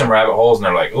Sure. chased some rabbit holes, and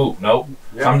they're like, "Ooh, nope,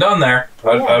 Yeah. I'm done there.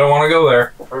 I Yeah. don't want to go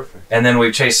there." Perfect. And then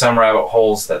we've chased some rabbit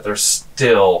holes that they're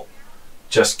still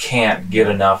just can't get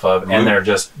enough of, and they're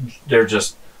just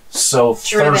so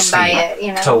Driven thirsty by it,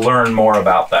 you know. to learn more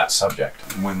about that subject.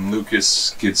 When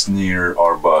Lucas gets near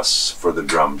our bus for the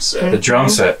drum set, The drum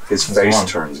set, his is face one.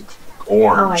 turns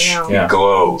orange. Oh, I know. He Yeah.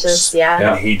 glows. Just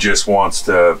And he just wants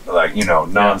to, like,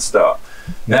 nonstop.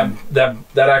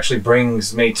 That actually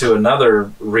brings me to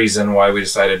another reason why we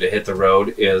decided to hit the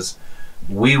road. Is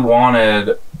we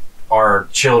wanted our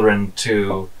children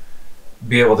to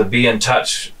be able to be in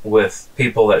touch with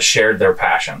people that shared their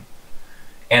passion.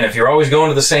 And if you're always going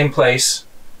to the same place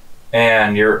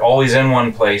and you're always in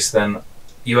one place, then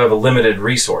you have a limited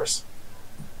resource.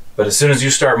 But as soon as you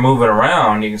start moving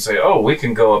around, you can say, oh, we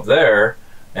can go up there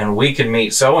and we can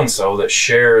meet so-and-so that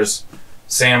shares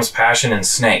Sam's passion in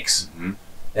snakes. Mhm.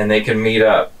 And they can meet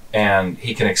up and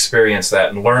he can experience that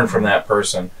and learn from that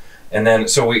person. And then,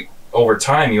 so over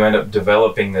time, you end up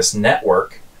developing this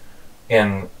network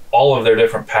in all of their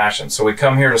different passions. So we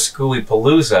come here to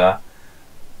Skooliepalooza,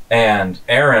 and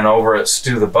Aaron over at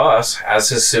Stu the Bus has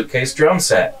his suitcase drum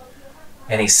set.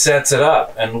 And he sets it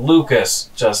up, and Lucas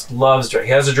just loves he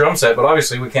has a drum set, but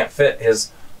obviously we can't fit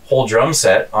his whole drum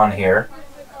set on here.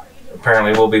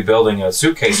 Apparently we'll be building a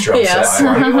suitcase drum Yes. set.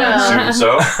 I assume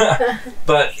so.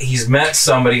 But he's met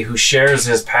somebody who shares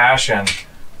his passion,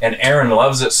 and Aaron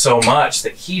loves it so much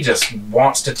that he just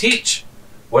wants to teach.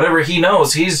 Whatever he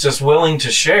knows, he's just willing to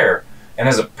share. And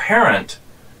as a parent,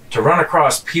 to run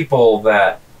across people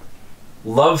that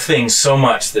love things so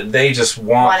much that they just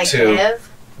want to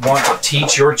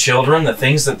teach your children the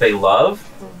things that they love,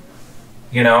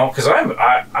 because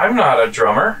I'm not a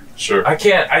drummer. Sure. I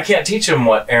can't teach them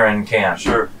what Aaron can.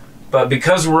 Sure. But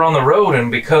because we're on the road and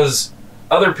because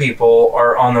other people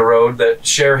are on the road that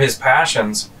share his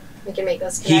passions, We can make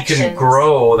those he connections. can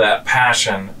grow that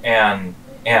passion and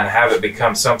have it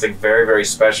become something very, very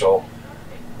special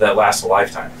that lasts a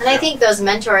lifetime. And I think those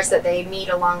mentors that they meet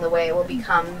along the way will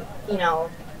become, even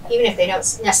if they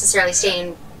don't necessarily stay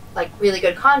in like really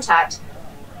good contact,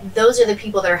 those are the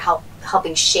people that are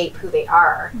helping shape who they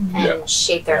are and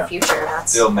shape their future.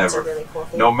 That's a really cool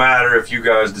thing. No matter if you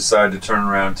guys decide to turn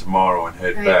around tomorrow and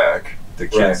head back, the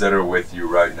kids that are with you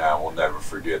right now will never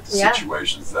forget the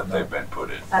situations that they've been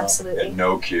put in. Absolutely. And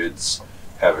no kids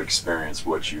have experienced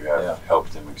what you have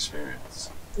helped them experience.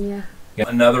 Yeah.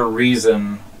 Another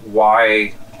reason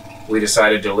why we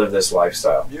decided to live this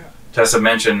lifestyle. Yeah. Tessa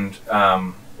mentioned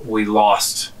we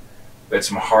had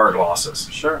some hard losses.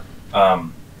 Sure.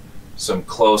 Some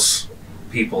close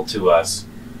people to us.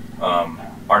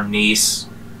 Our niece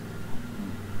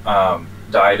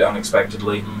died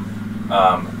unexpectedly,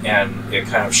 and it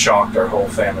kind of shocked our whole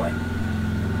family.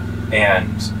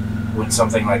 And when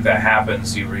something like that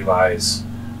happens, you realize,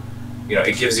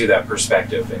 it gives you that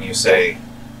perspective, and you say,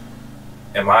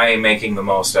 am I making the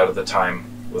most out of the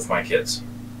time with my kids?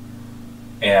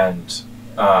 And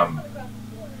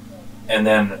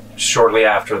then shortly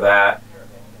after that,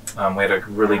 we had a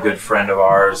really good friend of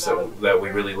ours that we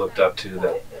really looked up to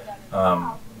that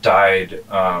died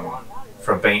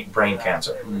from brain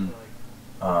cancer.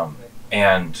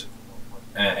 And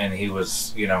he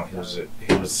was, he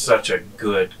was such a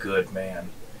good man.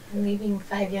 And leaving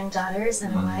 5 young daughters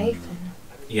and a wife.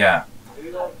 Yeah.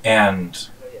 And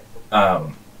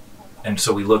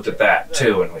so we looked at that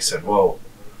too, and we said, whoa.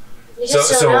 You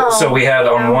just don't know, So we had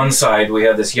on one side, we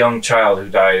had this young child who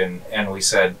died, and we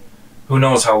said, who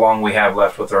knows how long we have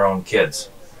left with our own kids.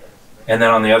 And then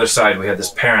on the other side, we had this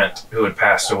parent who had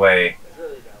passed away.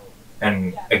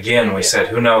 And again, we said,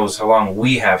 who knows how long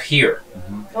we have here.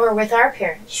 Or with our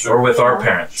parents. Or with our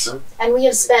parents. And we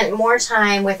have spent more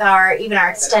time with even our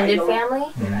extended family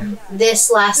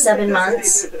this last 7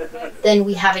 months than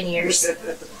we have in years.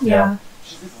 Yeah.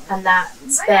 And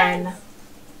that's been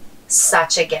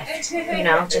such a gift,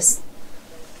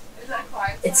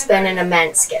 it's been an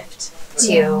immense gift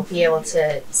to be able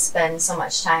to spend so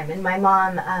much time. And my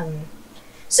mom,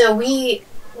 so we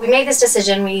made this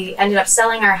decision. We ended up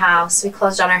selling our house. We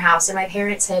closed on our house, and my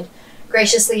parents had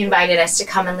graciously invited us to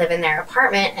come and live in their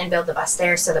apartment and build the bus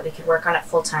there so that we could work on it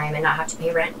full time and not have to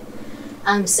pay rent.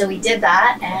 So we did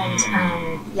that,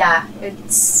 and yeah,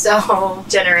 it's so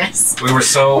generous. We were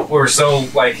so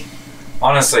like,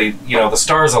 honestly, you know, the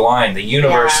stars aligned. The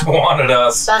universe wanted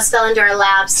us. Bus fell into our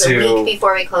laps the week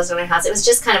before we closed on my house. It was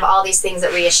just kind of all these things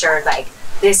that reassured, like,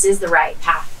 this is the right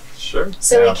path. Sure.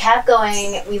 So we kept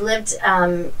going. We lived,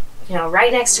 you know,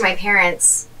 right next to my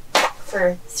parents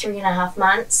for 3.5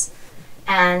 months,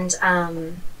 and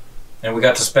we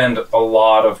got to spend a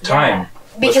lot of time.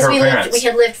 Because we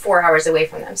had lived 4 hours away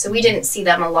from them, so we didn't see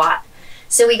them a lot.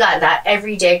 So we got that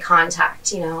everyday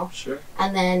contact, you know. Sure.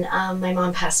 And then my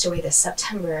mom passed away this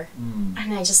September,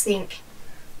 and I just think,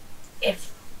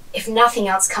 if nothing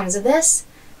else comes of this,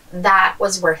 that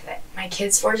was worth it. My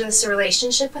kids forged this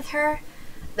relationship with her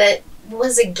that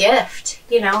was a gift,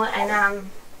 you know,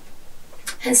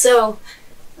 and so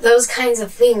those kinds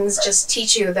of things just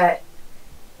teach you that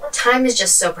time is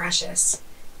just so precious,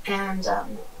 and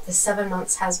the 7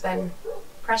 months has been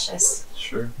precious.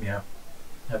 Sure. Yeah,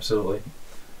 absolutely.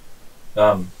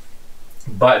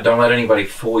 But don't let anybody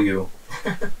fool you.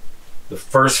 The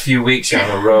first few weeks on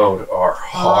the road are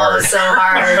hard. Oh, so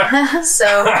hard.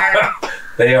 So hard.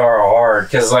 They are hard,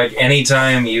 because like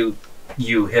anytime you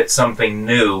hit something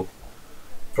new,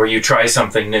 or you try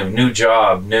something new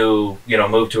job, you know,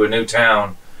 move to a new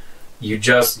town, you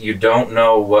don't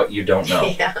know what you don't know.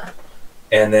 Yeah.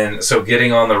 And then, so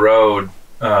getting on the road,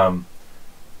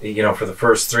 you know, for the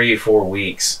first 3-4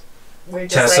 weeks, We're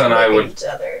just Tessa and I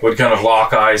would kind of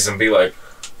lock eyes and be like,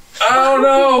 oh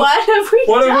no, what have we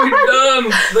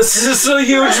done? This is a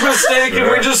huge mistake, and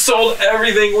we just sold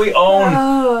everything we own.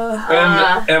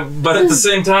 But at the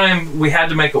same time, we had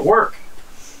to make it work.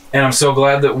 And I'm so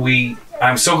glad we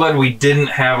didn't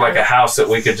have like a house that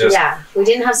we could just... Yeah, we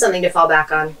didn't have something to fall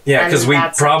back on. Yeah, because we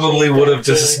probably would have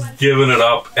just given it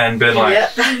up and been like,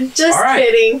 just all right,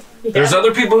 kidding. Yeah. There's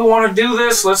other people who want to do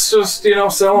this. Let's just, you know,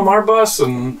 sell them our bus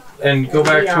and go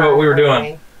back to what we were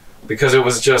doing. Because it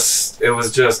was just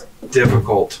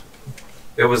difficult.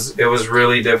 It was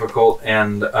really difficult,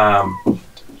 and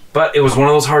but it was one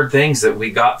of those hard things that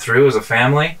we got through as a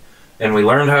family, and we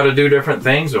learned how to do different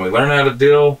things, and we learned how to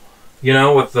deal, you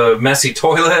know, with the messy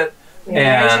toilet. We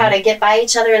learned how to get by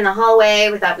each other in the hallway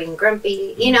without being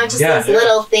grumpy. You know, just those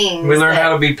little things. We learned how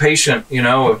to be patient. You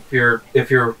know,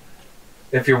 if you're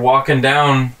walking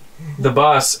down the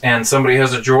bus and somebody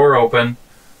has a drawer open,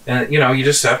 and you know, you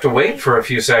just have to wait for a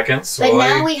few seconds. But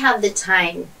now we have the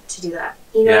time to do that.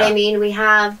 You know what I mean?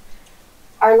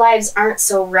 Our lives aren't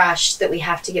so rushed that we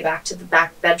have to get back to the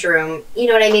back bedroom. You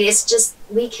know what I mean? It's just,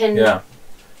 we can... Yeah.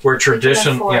 Where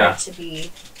tradition... Yeah. To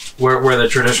be... Where the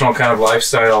traditional kind of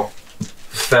lifestyle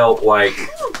felt like...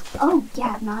 Oh,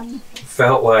 yeah, Mommy.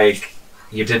 Felt like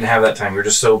you didn't have that time. You're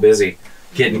just so busy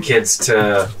getting kids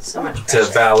to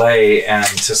ballet and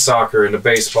to soccer and to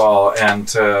baseball and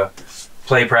to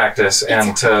play practice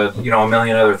and to, you know, a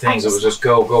million other things. It was just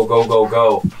go, go, go, go,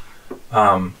 go.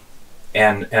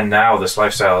 And now this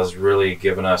lifestyle has really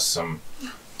given us some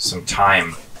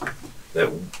time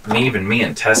that me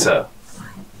and Tessa,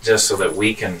 just so that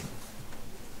we can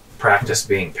practice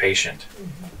being patient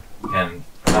and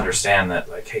understand that,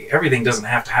 like, hey, everything doesn't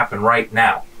have to happen right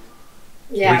now.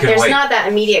 Yeah, there's not that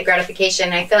immediate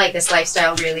gratification. I feel like this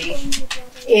lifestyle really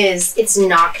is, it's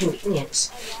not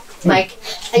convenient. Like,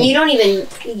 and you don't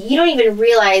even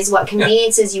realize what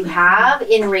conveniences you have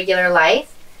in regular life.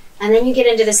 And then you get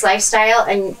into this lifestyle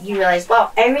and you realize,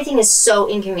 wow, everything is so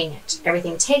inconvenient.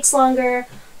 Everything takes longer.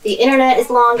 The internet is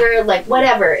longer, like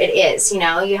whatever it is, you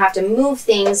know, you have to move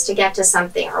things to get to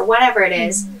something or whatever it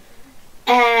is.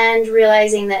 And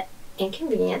realizing that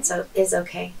inconvenience is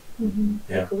okay.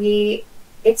 Yeah. Like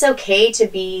it's okay to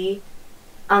be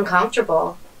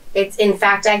uncomfortable. It's, in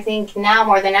fact, I think now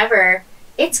more than ever,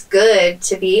 it's good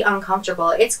to be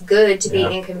uncomfortable. It's good to be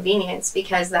inconvenienced,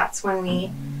 because that's when we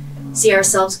see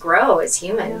ourselves grow as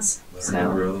humans.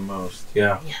 So grow the most.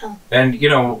 Yeah. And you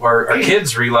know, our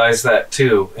kids realize that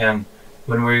too. And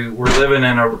when we were living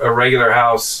in a regular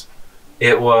house,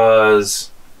 it was,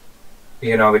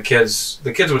 you know, the kids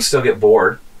would still get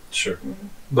bored. Sure.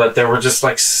 But there were just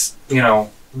like, you know,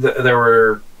 there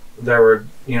were,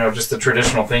 you know, just the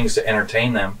traditional things to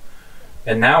entertain them.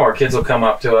 And now our kids will come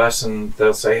up to us and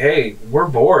they'll say, hey, we're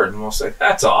bored. And we'll say,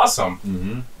 that's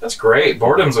awesome. That's great.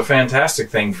 Boredom's a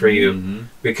fantastic thing for you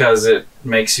because it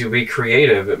makes you be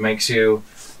creative. It makes you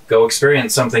go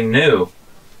experience something new.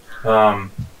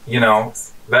 You know,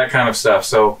 that kind of stuff.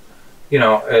 So, you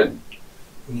know,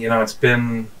 it's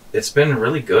been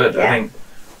really good. I think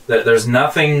that there's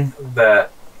nothing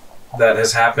that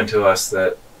has happened to us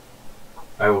that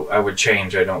I would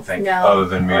change, I don't think. No. Other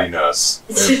than meeting us.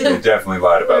 They definitely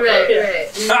lied about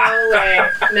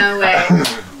that. Right. No way.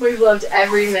 We've loved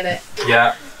every minute.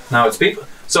 Yeah. No, it's people.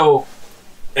 So,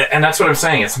 and that's what I'm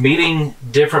saying. It's meeting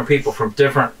different people from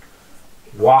different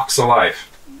walks of life.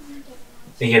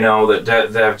 You know,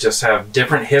 that just have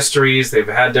different histories. They've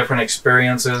had different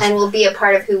experiences. And will be a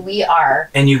part of who we are.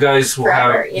 And you guys will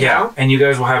forever, have, you know? and you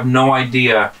guys will have no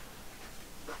idea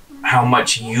how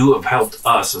much you have helped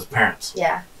us as parents.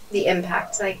 Yeah. The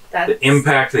impact, like that. The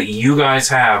impact that you guys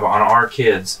have on our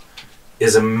kids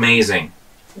is amazing.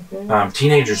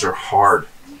 Teenagers are hard.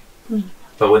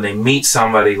 But when they meet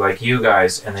somebody like you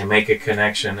guys and they make a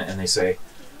connection and they say,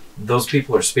 those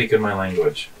people are speaking my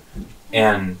language.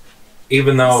 And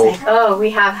even though... It's like, oh, we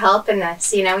have help in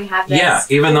this, you know, we have this. Yeah,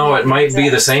 even though it might be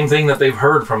the same thing that they've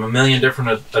heard from a million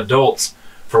different adults,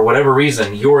 for whatever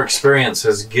reason, your experience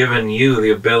has given you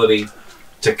the ability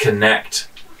to connect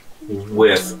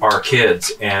with our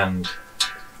kids and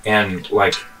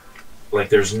like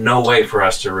there's no way for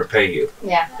us to repay you.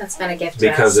 Yeah, that's been a gift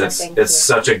because to us. it's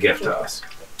such a gift to us.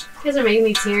 You guys are making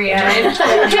me teary-eyed.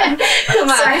 Come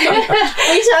on.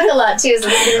 We talk a lot too, so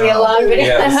this is going to be a long video.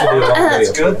 Yeah, this will be a long video.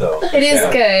 It's good though. It is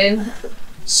good.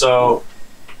 So,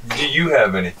 do you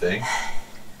have anything?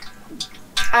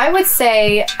 I would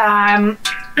say,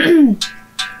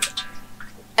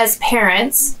 as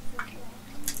parents,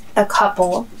 a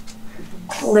couple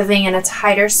living in a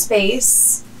tighter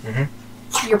space,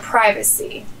 your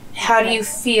privacy. How do you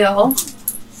feel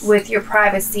with your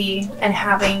privacy and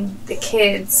having the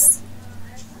kids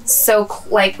so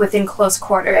like within close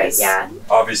quarters? Yeah.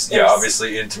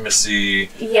 Obviously intimacy.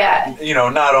 Yeah. You know,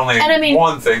 not only And I mean,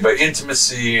 one thing, but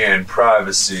intimacy and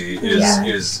privacy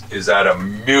is at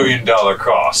 $1 million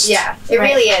cost. Yeah, it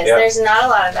really is. Yeah. There's not a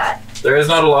lot of that. There is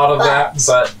not a lot of that,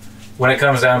 but when it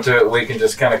comes down to it, we can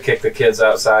just kind of kick the kids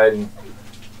outside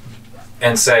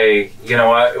and say, you know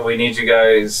what, we need you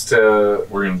guys to...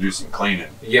 We're going to do some cleaning.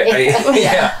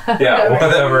 Yeah,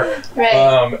 whatever.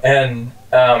 Right. And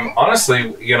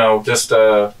honestly, you know, just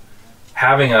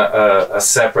having a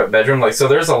separate bedroom. Like, so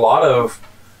there's a lot of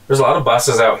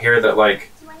buses out here that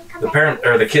like the parent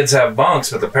or the kids have bunks,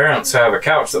 but the parents have a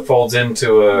couch that folds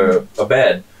into a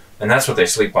bed, and that's what they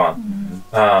sleep on.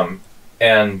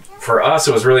 And for us,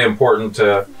 it was really important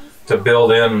to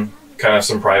build in kind of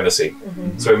some privacy.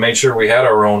 So we made sure we had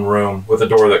our own room with a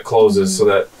door that closes so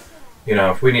that, you know,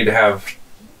 if we need to have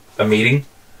a meeting,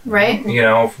 right? You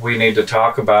know, if we need to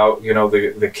talk about, you know,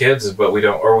 the kids, but we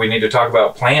don't, or we need to talk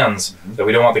about plans that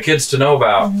we don't want the kids to know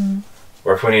about,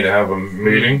 or if we need to have a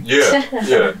meeting. Yeah.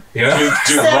 You know?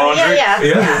 Do laundry.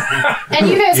 Yeah. And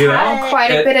you guys You have know? quite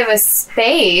a bit of a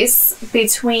space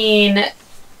between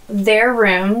their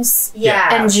rooms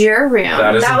and your room.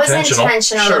 That is was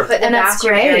intentional to put the And that's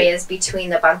bathroom great. areas between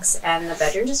the bunks and the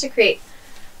bedroom just to create.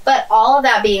 But all of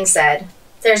that being said,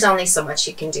 there's only so much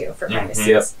you can do for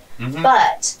privacy.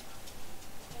 But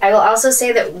I will also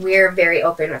say that we're very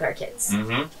open with our kids.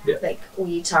 Like,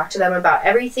 we talk to them about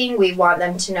everything. We want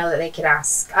them to know that they can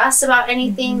ask us about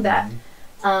anything. That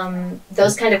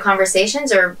those kind of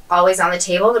conversations are always on the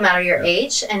table, no matter your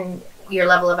age and your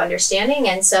level of understanding.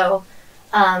 And so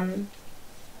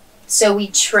so we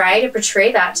try to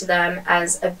portray that to them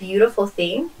as a beautiful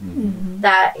thing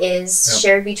that is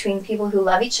shared between people who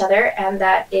love each other, and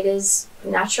that it is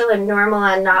natural and normal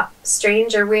and not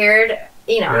strange or weird.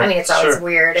 You know, I mean, it's always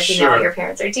weird if you know what your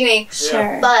parents are doing.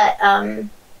 But how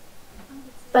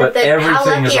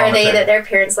lucky are they that their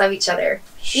parents love each other?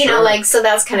 You know, like, so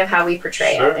that's kind of how we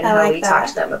portray it and how we talk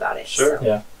to them about it.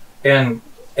 So. And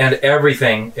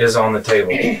everything is on the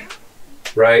table.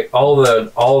 Right, all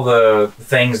the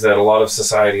things that a lot of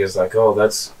society is like, oh,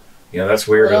 that's, you know, that's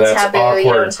weird, or that's taboo, awkward.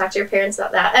 You don't talk to your parents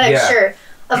about that, and I'm sure,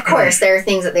 of course, there are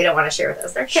things that they don't want to share with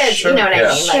us. They're kids, you know what I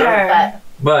mean? Like,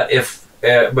 but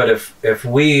if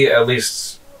we at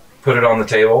least put it on the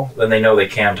table, then they know they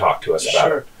can talk to us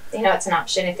about it. They know it's an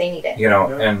option if they need it. You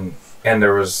know, and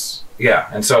there was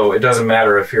and so it doesn't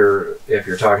matter if you're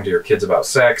talking to your kids about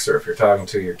sex, or if you're talking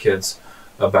to your kids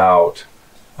about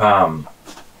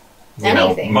you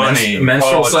know, money,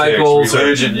 menstrual politics, cycles,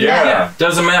 religion,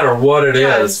 doesn't matter what it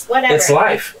is. Whatever. It's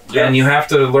life, and you have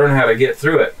to learn how to get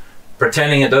through it.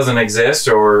 Pretending it doesn't exist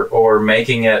or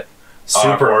making it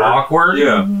super awkward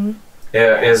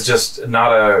is just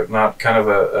not kind of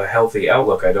a healthy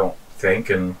outlook, I don't think.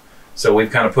 And so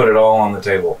we've kind of put it all on the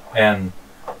table, and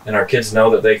our kids know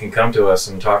that they can come to us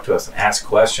and talk to us and ask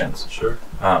questions.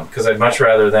 Because I'd much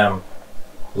rather them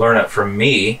learn it from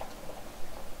me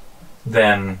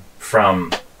than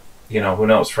from, you know, who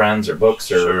knows, friends or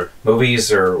books or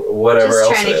movies or whatever just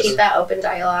else trying it to is. keep that open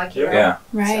dialogue. You know?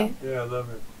 Right. So. I love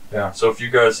it. Yeah. So if you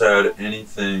guys had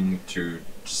anything to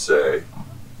say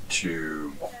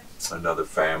to another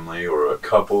family or a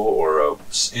couple or a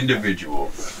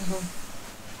individual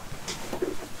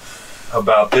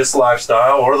about this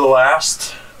lifestyle or the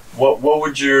last, what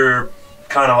would your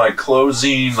kind of like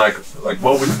closing, like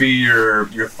what would be your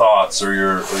thoughts or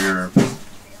your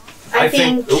I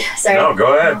think sorry. No,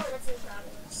 go ahead.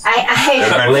 We're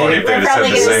probably going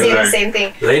to say the same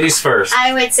thing. Ladies first.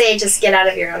 I would say just get out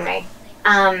of your own way.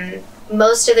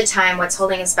 Most of the time, what's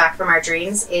holding us back from our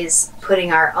dreams is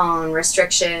putting our own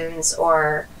restrictions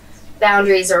or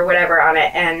boundaries or whatever on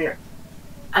it. And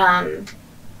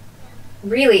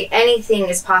really, anything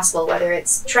is possible, whether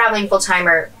it's traveling full-time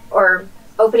or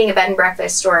opening a bed and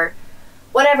breakfast or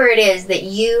whatever it is that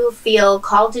you feel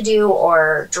called to do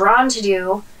or drawn to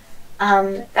do.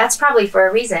 That's probably for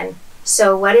a reason.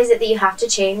 So what is it that you have to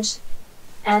change?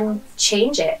 And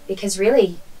change it, because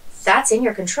really, that's in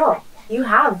your control. You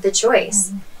have the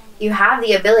choice. You have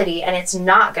the ability, and it's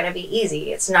not going to be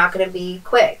easy. It's not going to be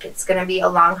quick. It's going to be a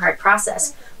long, hard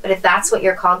process. But if that's what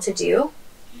you're called to do,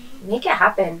 make it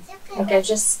happen. Like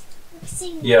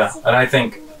Yeah, and I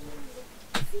think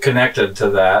connected to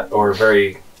that, or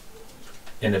very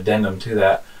in addendum to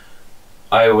that,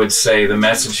 I would say the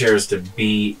message here is to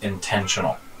be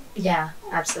intentional. Yeah,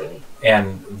 absolutely.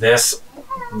 And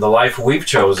the life we've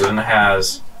chosen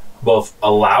has both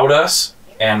allowed us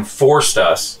and forced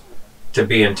us to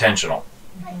be intentional,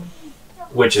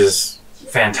 which is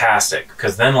fantastic,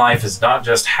 because then life is not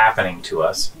just happening to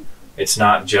us. It's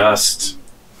not just,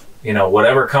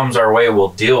 whatever comes our way we'll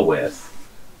deal with.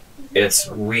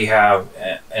 We have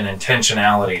an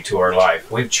intentionality to our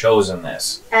life. We've chosen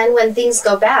this. And when things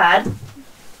go bad,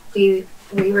 we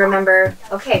remember,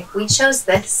 okay, we chose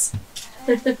this.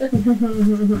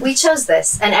 We chose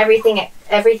this, and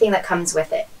everything that comes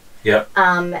with it. Yep.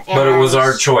 But it was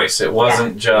our choice. It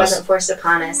wasn't just. It wasn't forced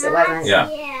upon us. It wasn't. Yeah.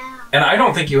 And I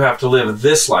don't think you have to live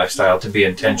this lifestyle to be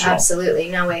intentional. Absolutely,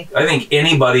 no way. I think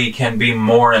anybody can be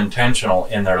more intentional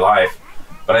in their life,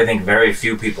 but I think very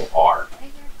few people are.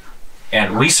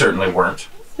 And we certainly weren't.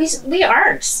 We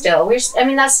aren't still.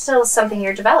 That's still something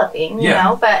you're developing, you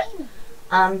know.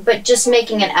 But just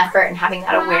making an effort and having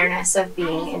that awareness of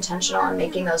being intentional and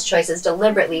making those choices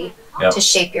deliberately to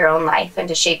shape your own life and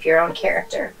to shape your own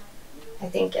character, I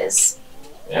think is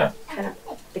kind of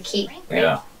the key. Right?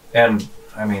 Yeah, and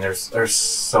there's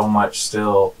so much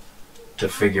still to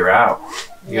figure out.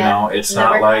 You know, it's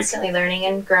not we're like constantly learning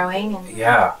and growing.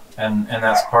 And and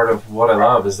that's part of what I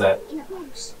love is that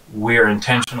we're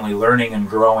intentionally learning and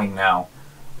growing now,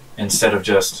 instead of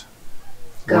just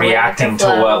reacting to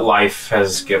what life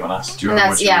has given us. And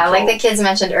that's, like the kids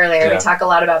mentioned earlier, we talk a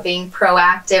lot about being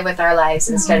proactive with our lives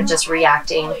instead of just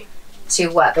reacting to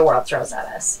what the world throws at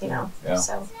us,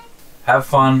 So have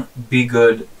fun, be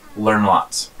good, learn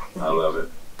lots. I love it.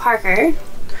 Parker,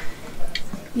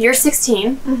 you're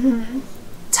 16.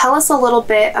 Tell us a little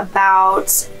bit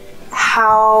about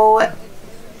how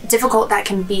difficult that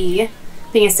can be,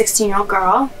 being a 16-year-old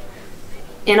girl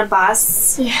in a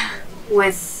bus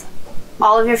with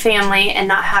all of your family and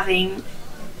not having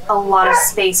a lot of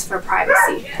space for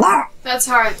privacy. That's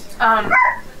hard.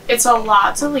 It's a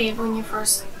lot to leave when you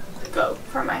first go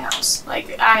from my house.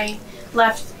 Like, I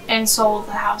left and sold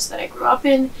the house that I grew up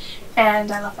in,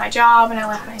 and I left my job, and I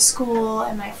left my school,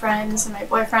 and my friends, and my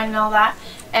boyfriend, and all that.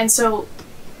 And so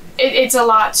it's a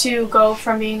lot to go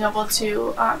from being able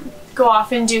to go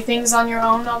off and do things on your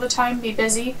own all the time, be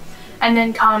busy, and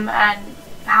then come and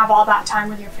have all that time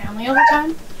with your family all the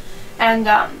time, and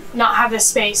not have this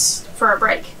space for a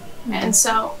break. And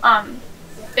so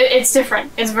it's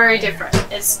different. It's very different.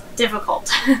 It's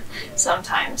difficult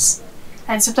sometimes.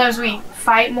 And sometimes we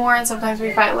fight more and sometimes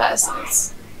we fight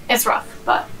less. It's rough,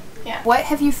 but yeah. What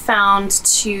have you found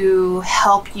to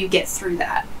help you get through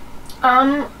that?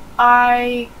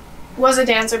 I was a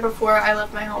dancer before I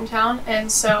left my hometown,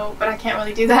 and so, but I can't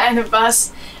really do that in a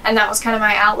bus, and that was kind of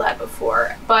my outlet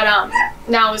before. But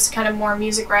now it's kind of more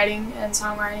music writing and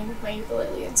songwriting with my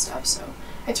ukulele and stuff, so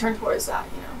I turned towards that,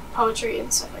 poetry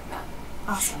and stuff like that.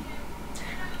 Awesome.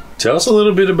 Tell us a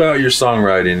little bit about your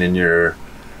songwriting and your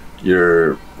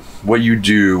what you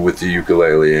do with the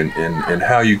ukulele and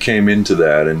how you came into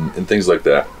that and things like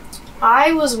that.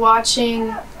 I was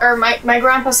watching, or my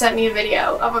grandpa sent me a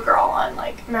video of a girl on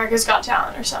like America's Got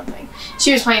Talent or something.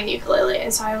 She was playing the ukulele,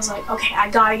 and so I was like, okay,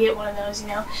 I gotta get one of those,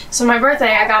 So my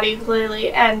birthday, I got a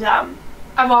ukulele, and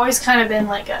I've always kind of been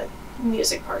like a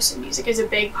music person. Music is a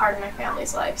big part of my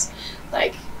family's lives.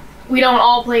 Like, we don't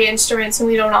all play instruments and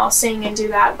we don't all sing and do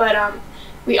that, but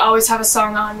we always have a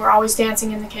song on. We're always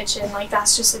dancing in the kitchen. Like,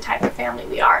 that's just the type of family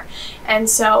we are. And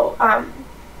so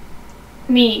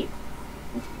me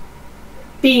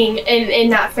being in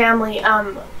that family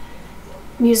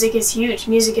music is huge.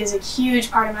 Music is a huge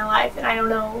part of my life, and I don't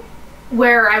know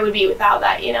where I would be without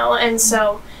that, you know? And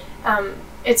so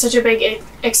it's such a big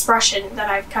expression that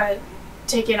I've kind of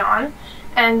taken on.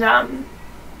 And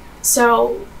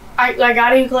so I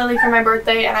got a ukulele for my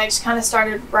birthday, and I just kind of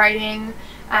started writing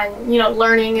and, you know,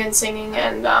 learning and singing,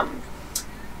 and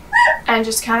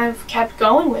just kind of kept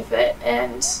going with it.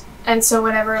 And so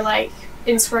whenever, like,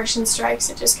 inspiration strikes,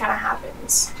 it just kind of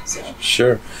happens. So.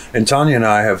 Sure. And Tonya and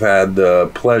I have had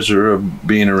the pleasure of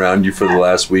being around you for the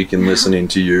last week and listening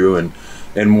to you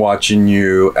and watching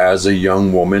you as a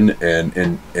young woman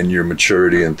and your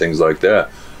maturity and things like that.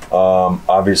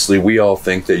 Obviously, we all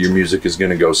think that your music is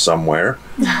going to go somewhere.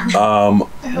 I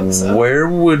hope so. Where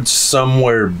would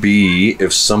somewhere be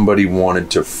if somebody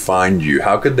wanted to find you?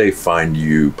 How could they find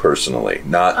you personally?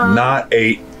 Not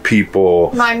 8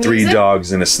 people, 3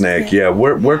 dogs and a snake. Yeah.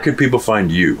 Where could people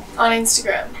find you? On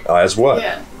Instagram. As what?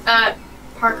 Yeah. At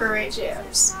Parker Ray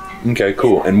Jams. Okay,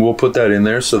 cool. Yeah. And we'll put that in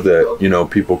there so that, you know,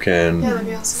 people can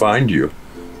find you.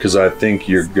 Because I think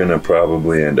you're going to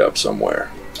probably end up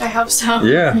somewhere. I hope so.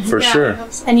 Yeah, for sure. I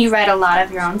hope so. And you write a lot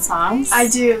of your own songs? I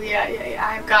do, yeah.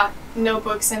 I've got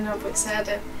notebooks and notebooks. I had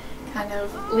to kind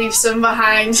of leave some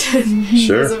behind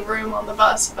because of room on the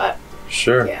bus, but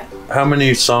sure. Yeah. How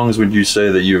many songs would you say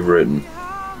that you've written?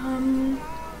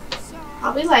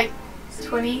 Probably like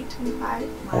 20,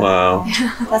 25. Wow.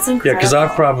 That's incredible. Yeah, because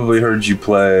I've probably heard you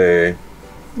play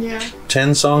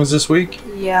 10 songs this week.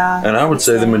 Yeah. And I would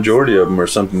say the majority of them are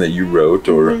something that you wrote,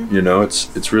 or you know,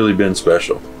 it's really been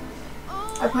special.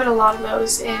 I put a lot of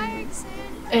those in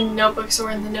notebooks or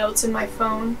in the notes in my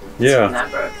phone. Yeah. So when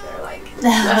that broke, they're like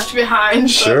left behind.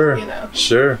 Sure. But, you know.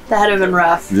 Sure. That had to have been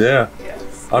rough. Yeah.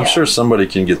 I'm sure somebody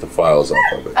can get the files off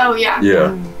of it. Oh yeah.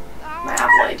 Yeah. My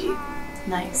Apple ID.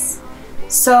 Nice.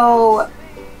 So,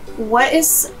 what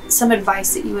is some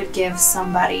advice that you would give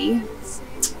somebody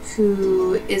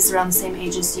who is around the same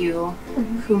age as you,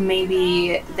 who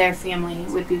maybe their family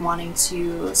would be wanting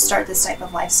to start this type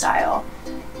of lifestyle?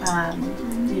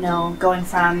 You know, going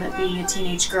from being a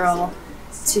teenage girl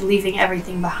to leaving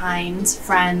everything behind,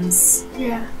 friends,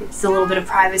 the little bit of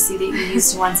privacy that you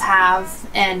used to once have,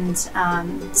 and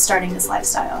starting this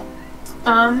lifestyle.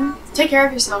 Take care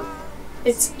of yourself.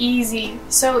 It's easy,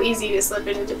 so easy to slip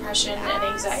into depression and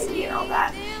anxiety and all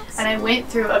that. And I went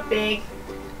through a big,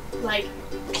 like,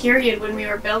 period when we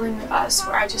were building the bus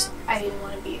where I didn't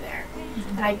want to be there.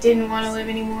 And I didn't want to live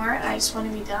anymore, and I just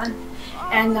want to be done.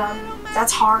 And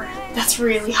that's hard. That's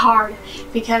really hard,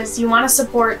 because you want to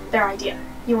support their idea.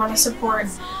 You want to support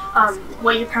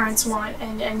what your parents want,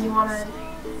 and you want to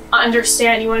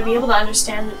understand, you want to be able to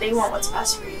understand that they want what's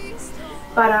best for you.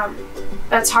 But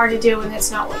that's hard to do when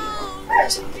it's not what you want for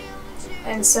yourself.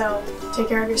 And so take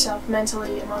care of yourself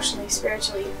mentally, emotionally,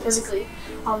 spiritually, physically,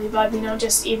 all the above, you know,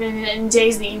 just even in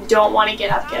days that you don't want to get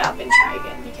up and try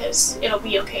again, because it'll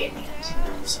be okay in the end, you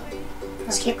know, so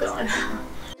just keep going.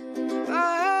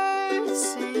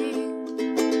 Birds sing